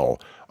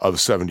 style of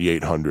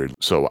 7800.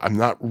 So I'm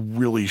not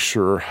really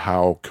sure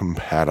how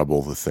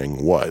compatible the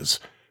thing was.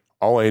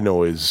 All I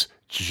know is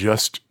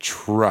just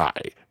try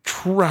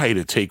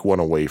to take one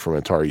away from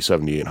an Atari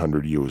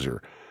 7800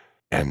 user.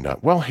 And,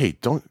 hey,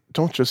 don't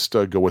just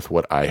go with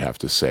what I have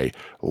to say.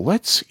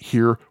 Let's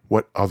hear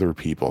what other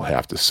people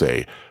have to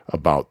say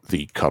about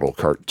the Cuttle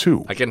Cart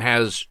 2. I can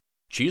has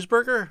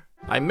cheeseburger?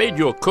 I made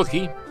you a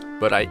cookie,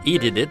 but I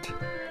eated it.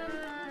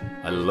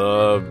 I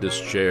love this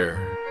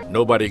chair.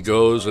 Nobody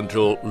goes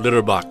until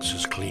litter box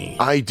is clean.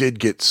 I did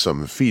get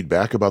some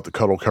feedback about the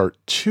Cuttle Cart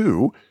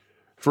 2.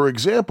 For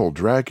example,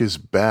 Drac is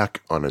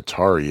back on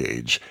Atari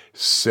Age,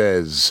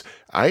 says,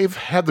 I've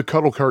had the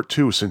Cuttle Cart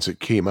 2 since it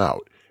came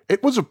out.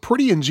 It was a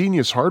pretty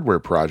ingenious hardware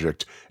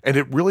project, and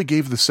it really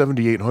gave the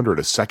 7800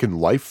 a second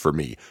life for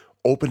me,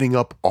 opening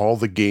up all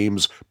the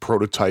games,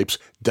 prototypes,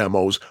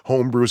 demos,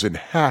 homebrews, and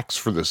hacks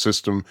for the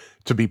system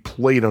to be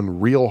played on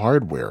real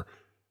hardware.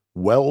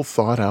 Well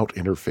thought out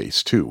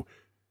interface, too.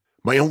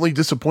 My only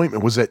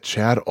disappointment was that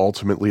Chad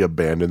ultimately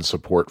abandoned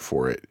support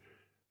for it.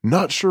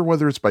 Not sure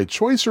whether it's by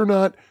choice or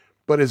not,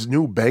 but as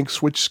new bank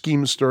switch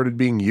schemes started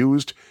being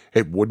used,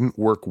 it wouldn't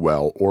work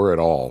well or at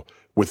all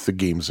with the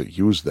games that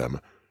use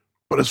them.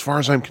 But as far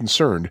as I'm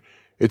concerned,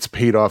 it's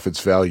paid off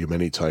its value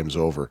many times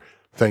over.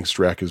 Thanks,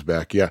 Drac is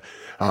back. Yeah,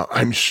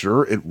 I'm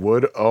sure it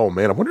would. Oh,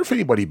 man, I wonder if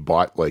anybody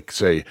bought, like,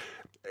 say,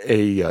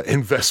 a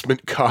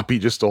investment copy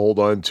just to hold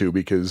on to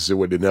because it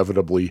would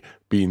inevitably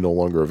be no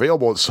longer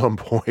available at some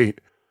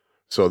point.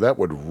 So that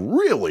would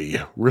really,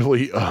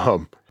 really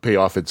pay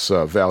off its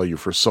value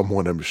for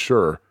someone, I'm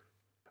sure.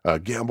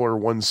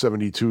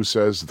 Gambler172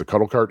 says, the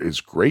Cuttle Cart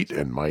is great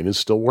and mine is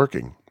still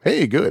working.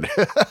 Hey, good.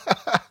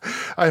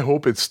 I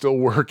hope it's still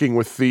working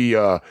with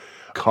the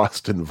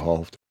cost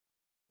involved.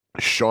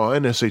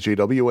 Sean,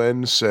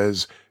 SHAWN,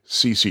 says,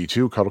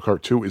 CC2, Cuttle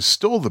Cart 2 is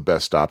still the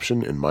best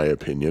option, in my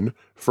opinion,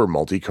 for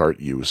multi-cart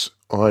use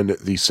on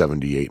the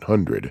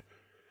 7800.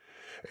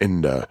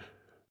 And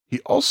he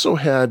also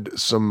had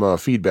some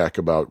feedback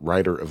about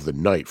Rider of the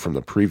Night from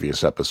the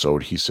previous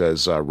episode. He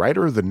says,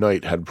 Rider of the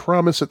Night had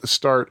promise at the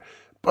start,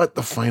 but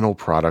the final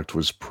product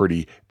was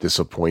pretty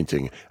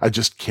disappointing. I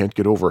just can't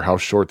get over how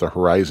short the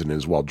horizon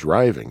is while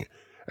driving,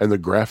 and the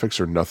graphics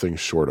are nothing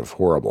short of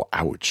horrible.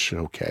 Ouch.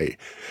 Okay.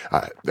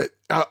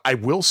 I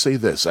will say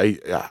this. I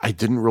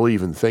didn't really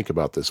even think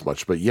about this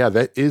much, but yeah,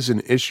 that is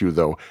an issue,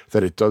 though,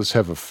 that it does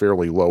have a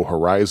fairly low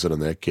horizon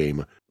in that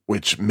game,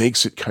 which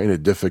makes it kind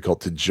of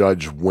difficult to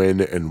judge when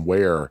and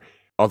where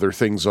other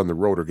things on the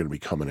road are going to be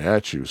coming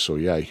at you. So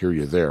yeah, I hear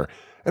you there.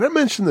 And I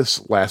mentioned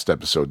this last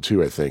episode,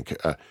 too, I think.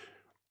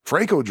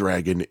 Franco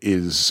Dragon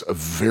is a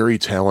very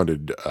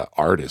talented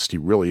artist. He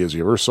really is.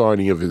 You ever saw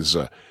any of his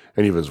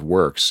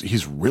works?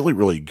 He's really,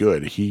 really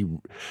good.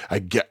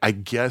 I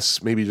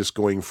guess maybe just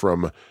going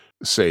from,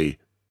 say,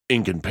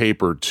 ink and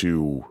paper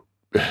to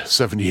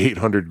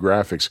 7800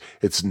 graphics,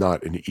 it's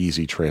not an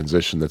easy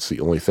transition. That's the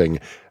only thing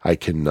I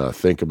can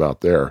think about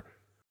there.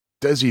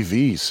 Desi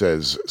V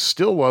says,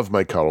 still love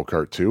my Cuttle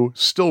Cart 2,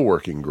 still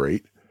working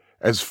great.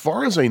 As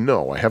far as I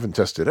know, I haven't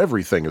tested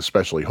everything,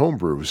 especially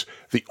homebrews.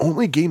 The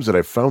only games that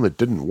I've found that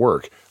didn't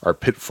work are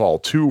Pitfall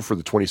 2 for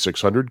the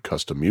 2600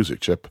 custom music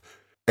chip,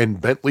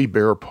 and Bentley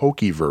Bear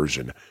Pokey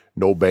version,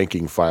 no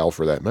banking file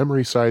for that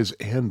memory size,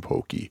 and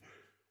Pokey.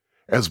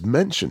 As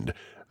mentioned,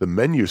 the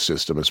menu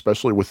system,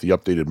 especially with the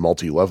updated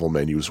multi-level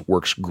menus,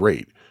 works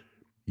great.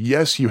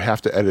 Yes, you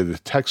have to edit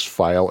a text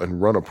file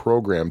and run a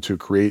program to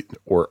create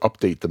or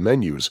update the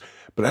menus,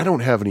 but I don't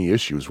have any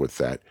issues with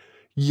that.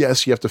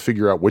 Yes, you have to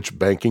figure out which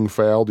banking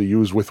file to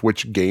use with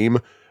which game,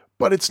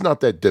 but it's not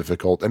that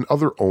difficult, and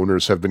other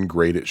owners have been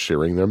great at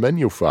sharing their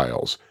menu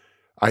files.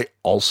 I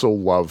also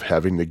love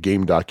having the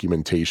game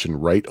documentation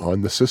right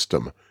on the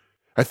system.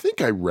 I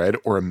think I read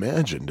or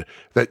imagined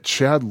that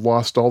Chad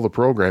lost all the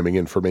programming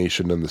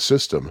information in the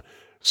system,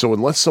 so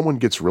unless someone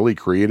gets really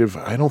creative,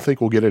 I don't think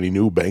we'll get any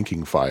new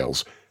banking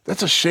files.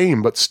 That's a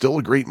shame, but still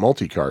a great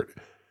multicart.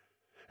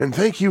 And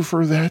thank you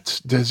for that,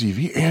 Desi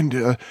V.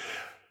 And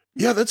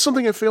Yeah, that's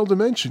something I failed to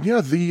mention.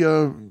 Yeah,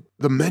 the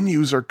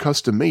menus are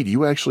custom made.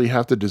 You actually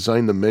have to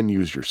design the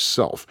menus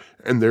yourself,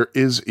 and there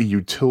is a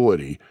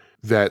utility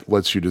that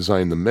lets you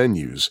design the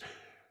menus.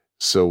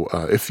 So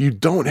if you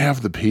don't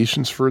have the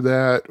patience for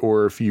that,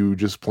 or if you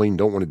just plain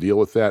don't want to deal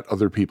with that,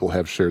 other people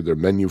have shared their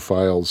menu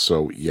files.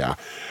 So yeah,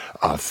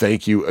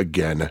 thank you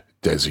again,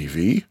 Desi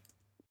V.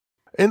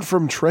 And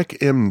from Trek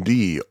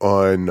MD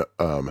on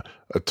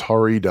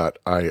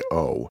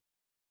Atari.io,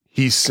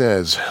 he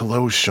says,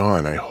 "Hello,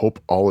 Sean. I hope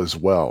all is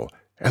well.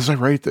 As I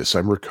write this,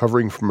 I'm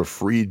recovering from a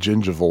free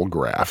gingival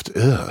graft.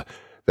 Ugh.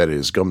 That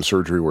is, gum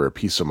surgery where a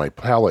piece of my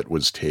palate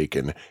was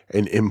taken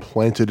and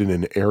implanted in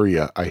an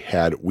area I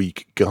had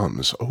weak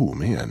gums. Oh,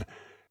 man.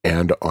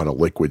 And on a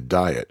liquid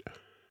diet.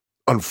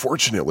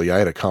 Unfortunately, I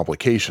had a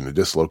complication, a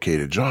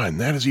dislocated jaw, and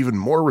that is even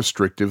more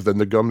restrictive than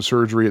the gum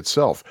surgery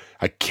itself.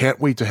 I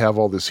can't wait to have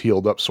all this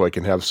healed up so I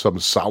can have some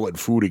solid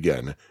food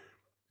again.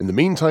 In the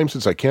meantime,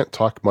 since I can't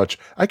talk much,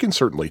 I can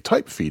certainly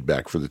type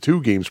feedback for the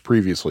 2 games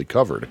previously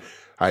covered.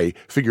 I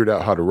figured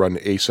out how to run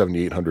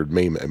A7800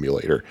 MAME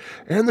emulator,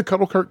 and the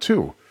Cuttle cart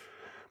too.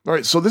 All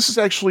right, so this is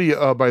actually,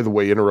 by the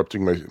way,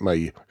 interrupting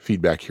my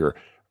feedback here.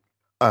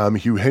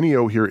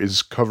 Eugenio here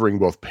is covering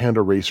both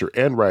Panda Racer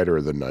and Rider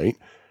of the Night.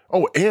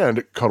 Oh,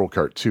 and Cuttle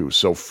cart too.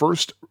 So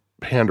first,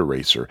 Panda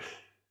Racer.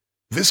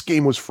 This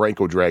game was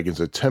Franco Dragon's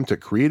attempt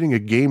at creating a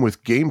game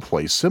with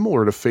gameplay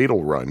similar to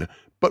Fatal Run,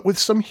 but with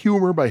some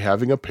humor by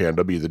having a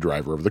panda be the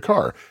driver of the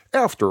car.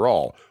 After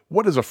all,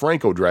 what is a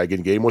Franco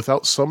Dragon game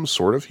without some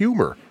sort of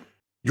humor?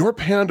 Your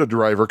panda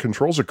driver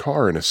controls a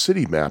car in a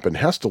city map and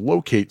has to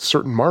locate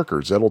certain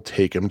markers that'll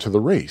take him to the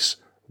race.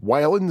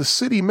 While in the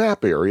city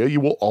map area, you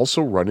will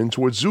also run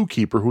into a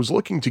zookeeper who's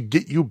looking to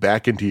get you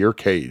back into your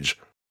cage.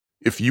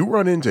 If you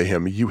run into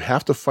him, you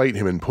have to fight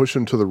him and push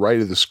him to the right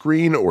of the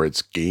screen or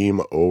it's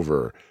game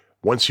over.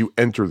 Once you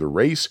enter the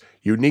race,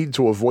 you need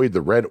to avoid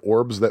the red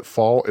orbs that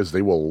fall as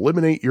they will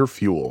eliminate your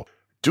fuel.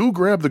 Do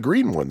grab the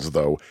green ones,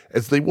 though,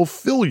 as they will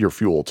fill your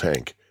fuel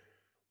tank.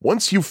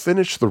 Once you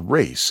finish the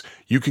race,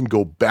 you can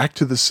go back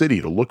to the city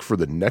to look for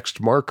the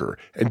next marker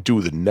and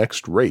do the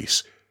next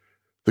race.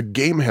 The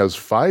game has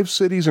 5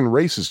 cities and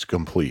races to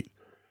complete.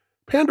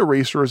 Panda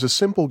Racer is a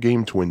simple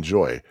game to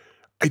enjoy.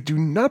 I do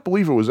not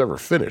believe it was ever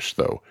finished,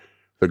 though.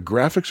 The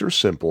graphics are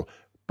simple,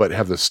 but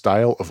have the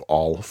style of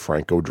all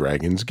Franco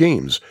Dragon's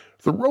games.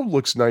 The road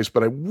looks nice,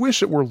 but I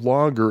wish it were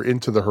longer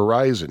into the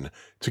horizon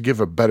to give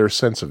a better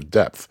sense of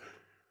depth.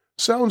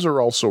 Sounds are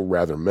also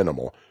rather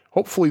minimal.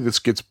 Hopefully this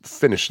gets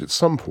finished at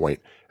some point,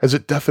 as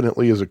it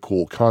definitely is a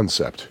cool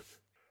concept."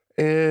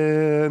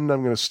 And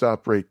I'm going to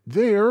stop right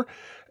there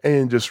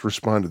and just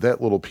respond to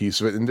that little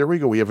piece of it. And there we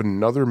go. We have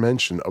another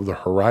mention of the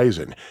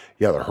horizon.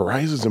 Yeah, the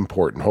horizon's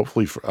important.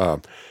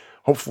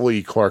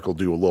 Hopefully Clark will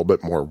do a little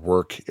bit more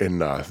work in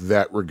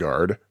that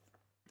regard.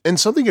 And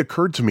something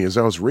occurred to me as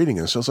I was reading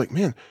this. I was like,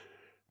 man,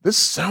 this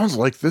sounds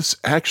like this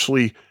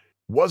actually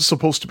was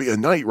supposed to be a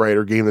Knight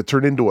Rider game that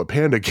turned into a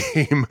Panda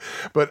game,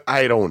 but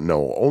I don't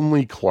know.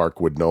 Only Clark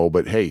would know,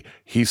 but hey,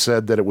 he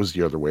said that it was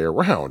the other way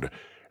around.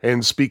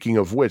 And speaking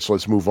of which,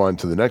 let's move on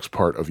to the next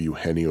part of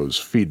Eugenio's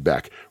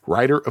feedback,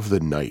 Rider of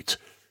the Night.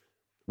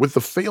 With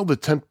the failed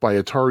attempt by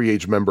Atari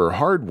Age member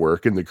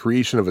Hardwork in the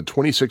creation of a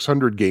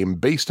 2600 game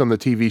based on the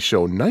TV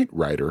show Knight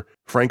Rider,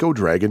 Franco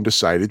Dragon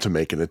decided to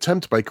make an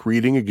attempt by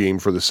creating a game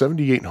for the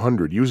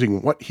 7800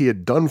 using what he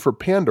had done for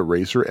Panda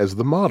Racer as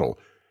the model.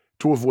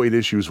 To avoid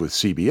issues with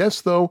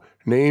CBS, though,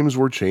 names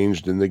were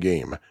changed in the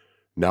game.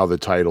 Now the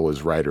title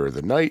is Rider of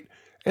the Night,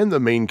 and the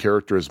main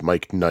character is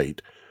Mike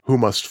Knight, who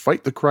must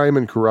fight the crime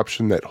and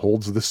corruption that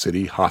holds the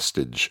city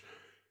hostage.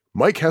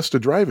 Mike has to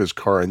drive his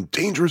car on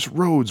dangerous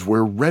roads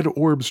where red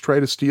orbs try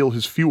to steal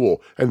his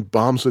fuel and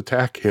bombs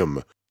attack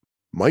him.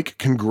 Mike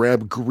can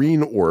grab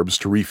green orbs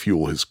to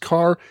refuel his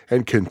car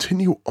and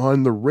continue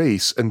on the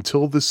race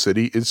until the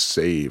city is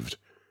saved.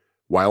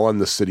 While on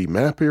the city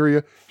map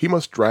area, he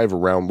must drive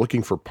around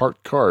looking for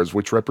parked cars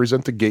which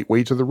represent the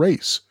gateway to the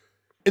race.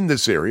 In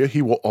this area,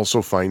 he will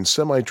also find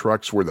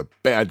semi-trucks where the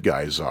bad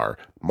guys are.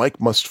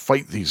 Mike must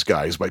fight these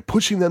guys by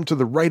pushing them to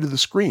the right of the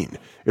screen.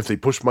 If they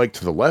push Mike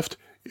to the left,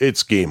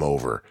 it's game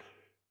over.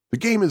 The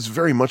game is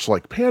very much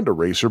like Panda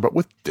Racer, but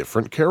with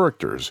different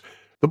characters.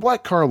 The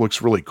black car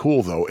looks really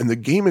cool, though, and the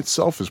game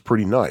itself is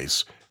pretty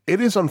nice.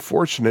 It is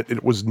unfortunate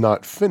it was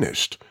not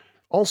finished.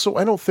 Also,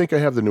 I don't think I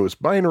have the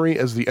newest binary,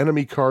 as the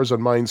enemy cars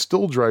on mine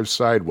still drive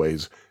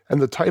sideways,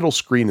 and the title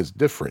screen is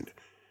different.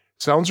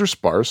 Sounds are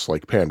sparse,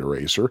 like Panda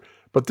Racer,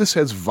 but this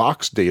has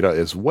Vox data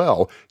as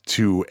well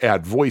to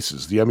add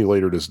voices. The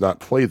emulator does not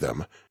play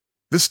them.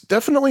 This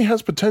definitely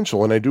has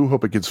potential, and I do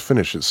hope it gets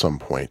finished at some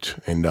point.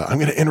 And I'm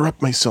going to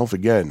interrupt myself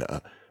again.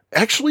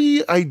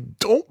 Actually, I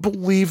don't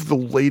believe the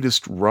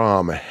latest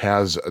ROM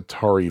has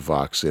Atari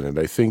Vox in it.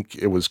 I think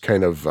it was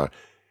kind of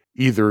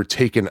either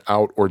taken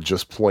out or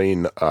just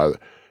plain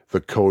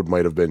the code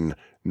might have been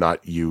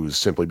not used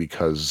simply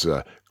because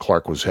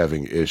Clark was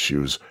having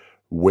issues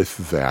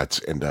with that.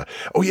 And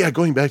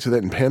going back to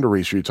that in Panda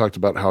Racer, you talked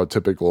about how a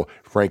typical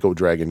Franco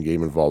Dragon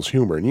game involves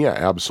humor. And yeah,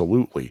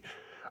 absolutely.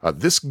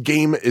 This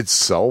game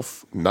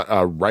itself,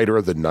 Rider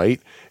of the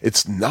Night,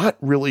 it's not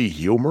really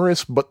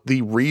humorous, but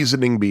the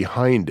reasoning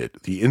behind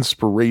it, the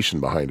inspiration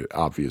behind it,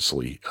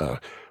 obviously,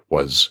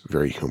 was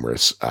very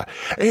humorous.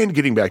 And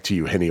getting back to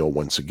Eugenio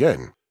once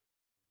again.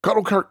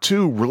 Cuttle Cart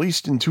 2,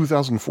 released in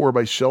 2004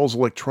 by Shells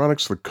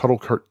Electronics, the Cuttle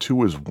Cart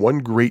 2 is one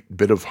great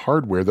bit of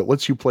hardware that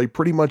lets you play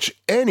pretty much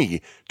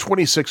any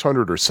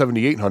 2600 or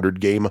 7800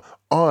 game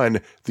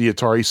on the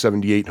Atari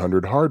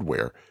 7800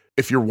 hardware.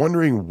 If you're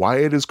wondering why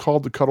it is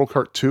called the Cuttle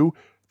Cart 2,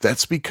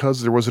 that's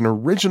because there was an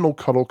original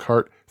Cuttle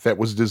Cart that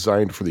was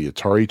designed for the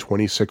Atari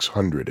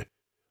 2600.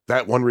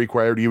 That one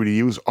required you to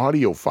use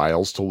audio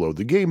files to load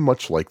the game,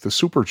 much like the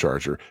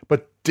Supercharger,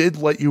 but did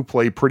let you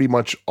play pretty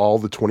much all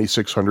the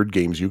 2600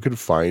 games you could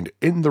find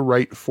in the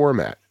right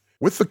format.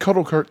 With the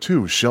Cuttle Cart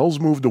 2, Shells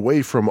moved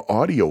away from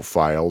audio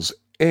files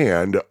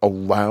and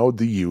allowed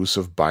the use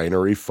of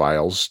binary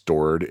files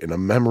stored in a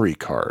memory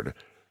card.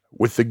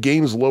 With the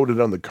games loaded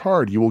on the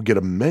card, you will get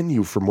a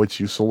menu from which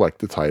you select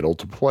the title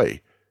to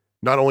play.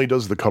 Not only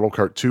does the Cuttle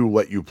Cart 2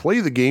 let you play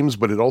the games,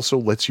 but it also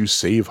lets you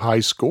save high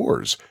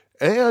scores.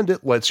 And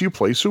it lets you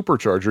play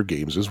Supercharger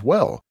games as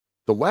well.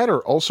 The latter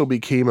also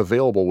became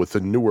available with the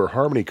newer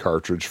Harmony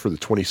cartridge for the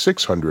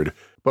 2600,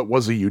 but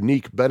was a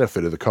unique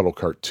benefit of the Cuttle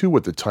Cart 2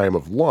 at the time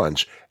of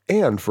launch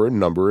and for a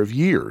number of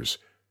years.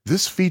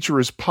 This feature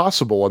is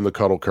possible on the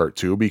Cuttle Cart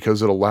 2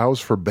 because it allows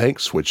for bank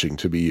switching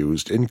to be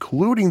used,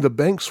 including the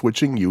bank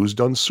switching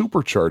used on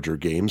Supercharger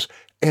games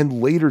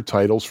and later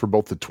titles for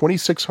both the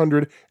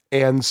 2600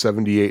 and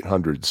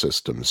 7800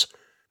 systems.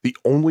 The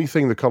only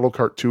thing the Cuttle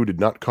Cart 2 did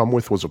not come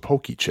with was a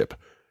Pokey chip.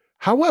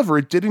 However,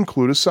 it did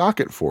include a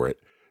socket for it.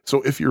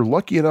 So if you're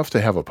lucky enough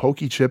to have a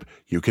Pokey chip,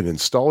 you can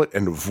install it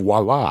and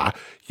voila,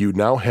 you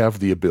now have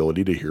the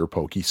ability to hear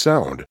Pokey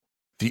sound.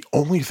 The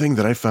only thing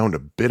that I found a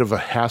bit of a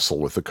hassle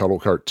with the Cuttle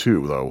Cart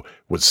 2, though,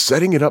 was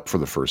setting it up for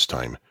the first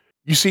time.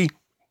 You see,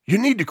 you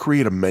need to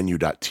create a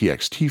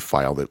menu.txt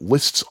file that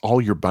lists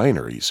all your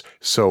binaries,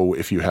 so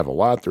if you have a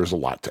lot, there's a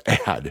lot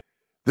to add.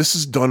 This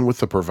is done with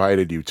the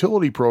provided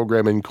utility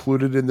program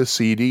included in the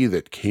CD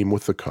that came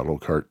with the Cuttle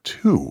Cart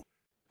 2.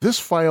 This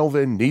file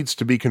then needs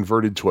to be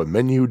converted to a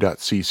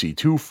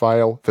menu.cc2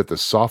 file that the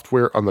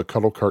software on the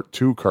Cuttle Cart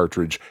 2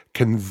 cartridge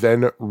can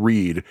then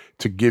read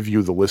to give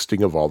you the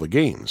listing of all the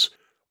games.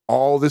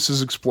 All this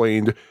is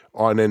explained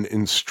on an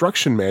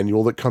instruction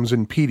manual that comes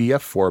in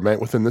PDF format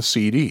within the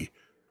CD.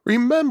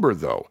 Remember,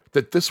 though,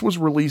 that this was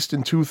released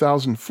in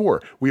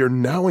 2004. We are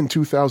now in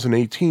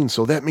 2018,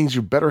 so that means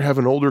you better have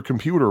an older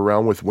computer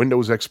around with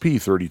Windows XP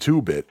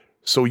 32-bit,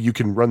 so you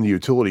can run the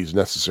utilities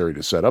necessary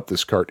to set up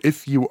this cart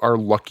if you are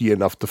lucky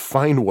enough to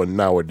find one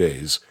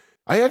nowadays.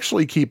 I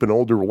actually keep an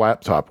older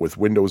laptop with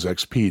Windows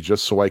XP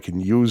just so I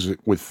can use it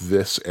with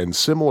this and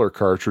similar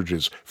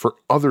cartridges for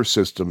other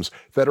systems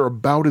that are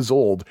about as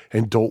old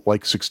and don't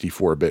like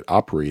 64-bit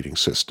operating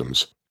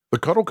systems. The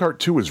Cuttle Cart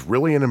 2 is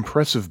really an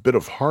impressive bit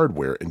of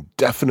hardware and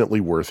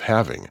definitely worth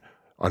having.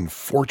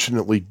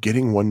 Unfortunately,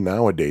 getting one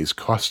nowadays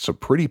costs a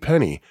pretty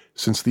penny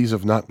since these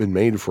have not been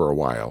made for a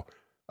while.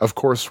 Of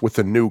course, with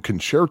the new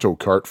Concerto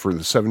cart for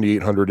the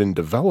 7800 in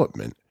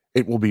development,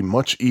 it will be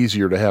much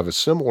easier to have a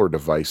similar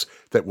device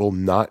that will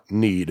not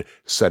need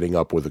setting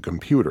up with a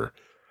computer.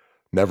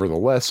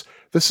 Nevertheless,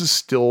 this is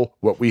still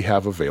what we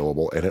have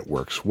available and it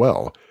works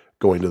well.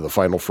 Going to the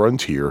final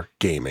frontier,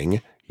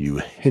 gaming,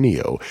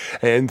 Eugenio.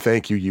 And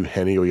thank you,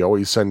 Eugenio. You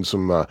always send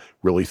some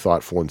really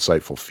thoughtful,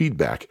 insightful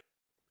feedback.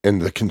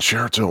 And the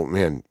Concerto,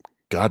 man,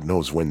 God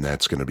knows when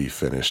that's going to be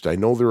finished. I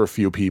know there are a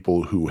few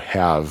people who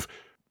have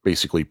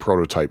basically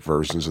prototype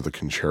versions of the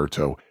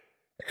Concerto.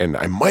 And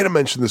I might have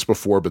mentioned this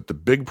before, but the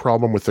big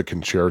problem with the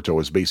Concerto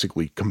is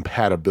basically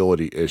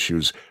compatibility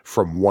issues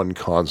from one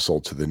console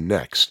to the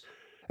next.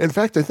 In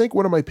fact, I think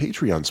one of my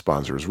Patreon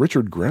sponsors,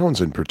 Richard Grounds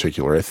in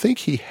particular, I think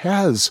he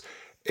has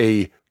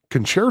a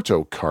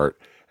Concerto cart.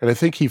 And I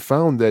think he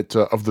found that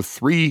of the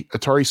 3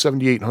 Atari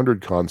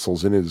 7800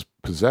 consoles in his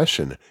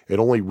possession, it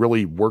only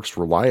really works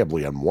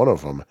reliably on one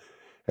of them.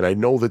 And I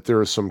know that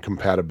there are some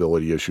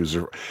compatibility issues.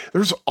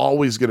 There's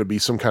always going to be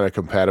some kind of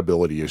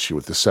compatibility issue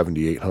with the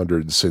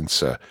 7800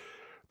 since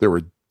there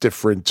were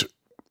different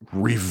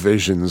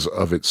revisions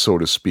of it, so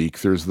to speak.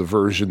 There's the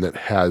version that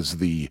has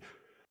the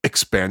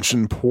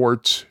expansion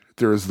port.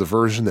 There's the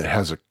version that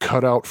has a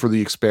cutout for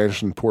the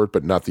expansion port,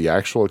 but not the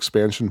actual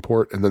expansion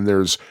port. And then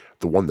there's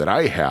the one that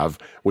I have,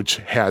 which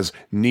has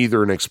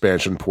neither an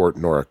expansion port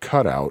nor a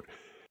cutout.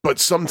 But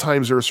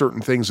sometimes there are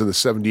certain things in the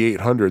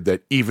 7800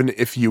 that even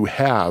if you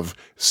have,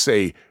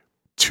 say,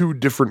 2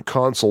 different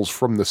consoles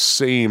from the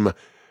same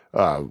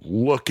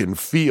look and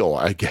feel,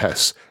 I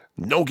guess,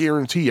 no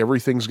guarantee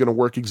everything's going to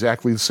work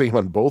exactly the same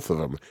on both of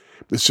them.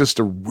 It's just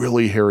a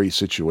really hairy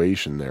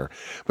situation there.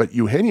 But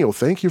Eugenio,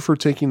 thank you for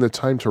taking the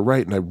time to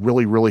write, and I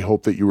really, really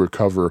hope that you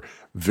recover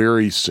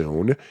very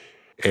soon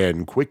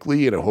and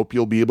quickly, and I hope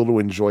you'll be able to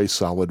enjoy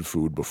solid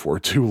food before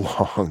too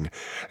long.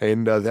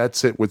 And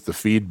that's it with the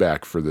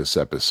feedback for this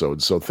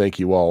episode, so thank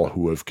you all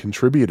who have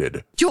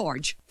contributed.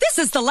 George, this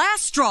is the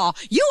last straw.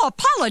 You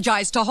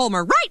apologize to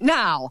Homer right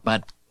now.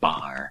 But,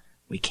 Bar,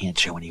 We can't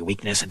show any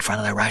weakness in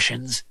front of the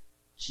Russians.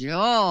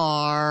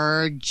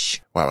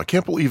 George. Wow, I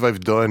can't believe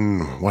I've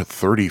done,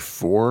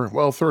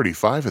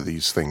 35 of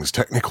these things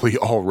technically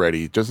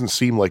already. It doesn't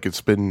seem like it's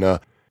been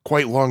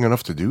quite long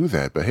enough to do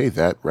that. But hey,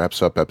 that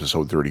wraps up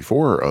episode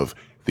 34 of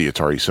the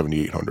Atari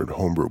 7800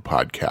 Homebrew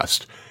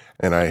Podcast.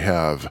 And I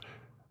have a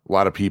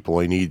lot of people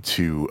I need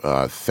to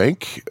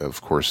thank.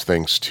 Of course,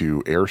 thanks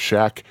to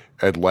Airshack,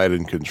 Ed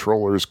Ladd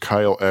Controllers,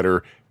 Kyle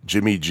Etter,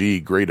 Jimmy G,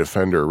 Great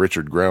Offender,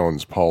 Richard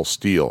Grounds, Paul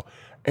Steele,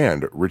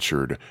 and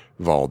Richard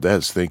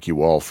Valdez. Thank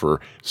you all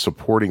for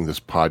supporting this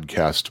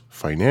podcast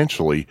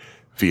financially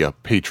via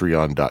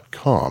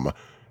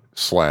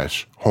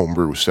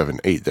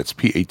patreon.com/homebrew78. That's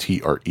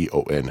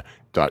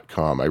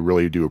patreon.com. I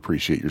really do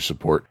appreciate your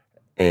support.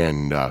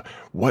 And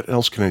what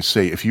else can I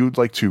say? If you would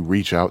like to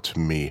reach out to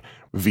me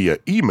via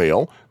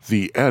email,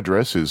 the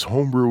address is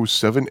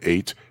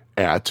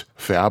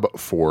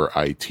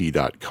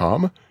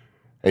homebrew78@fab4it.com.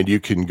 And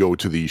you can go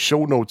to the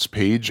show notes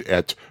page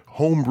at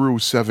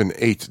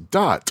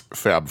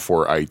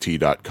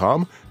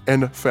homebrew78.fab4it.com.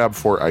 And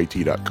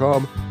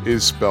fab4it.com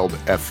is spelled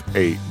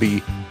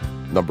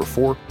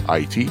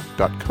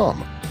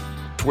FAB4it.com.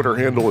 Twitter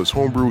handle is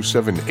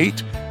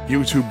homebrew78.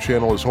 YouTube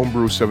channel is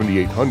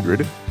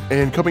homebrew7800.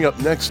 And coming up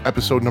next,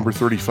 episode number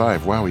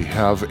 35. Wow, we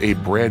have a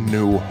brand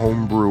new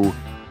homebrew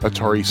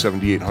Atari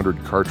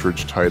 7800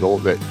 cartridge title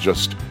that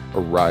just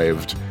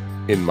arrived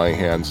in my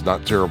hands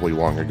not terribly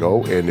long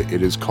ago, and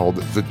it is called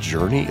The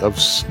Journey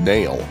of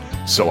Snail.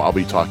 So I'll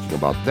be talking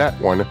about that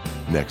one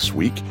next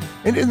week.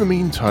 And in the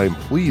meantime,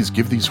 please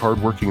give these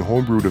hardworking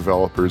homebrew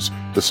developers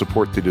the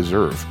support they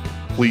deserve.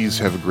 Please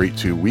have a great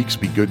 2 weeks.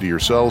 Be good to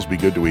yourselves, be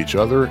good to each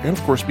other, and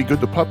of course be good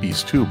to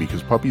puppies too,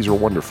 because puppies are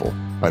wonderful.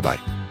 Bye-bye.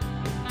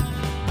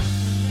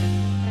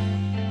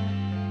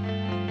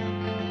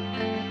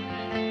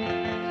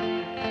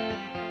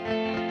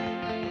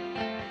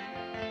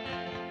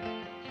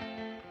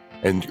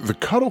 And the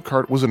Cuttle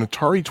cart was an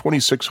Atari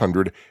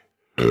 2600.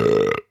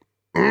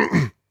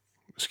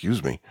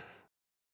 Excuse me.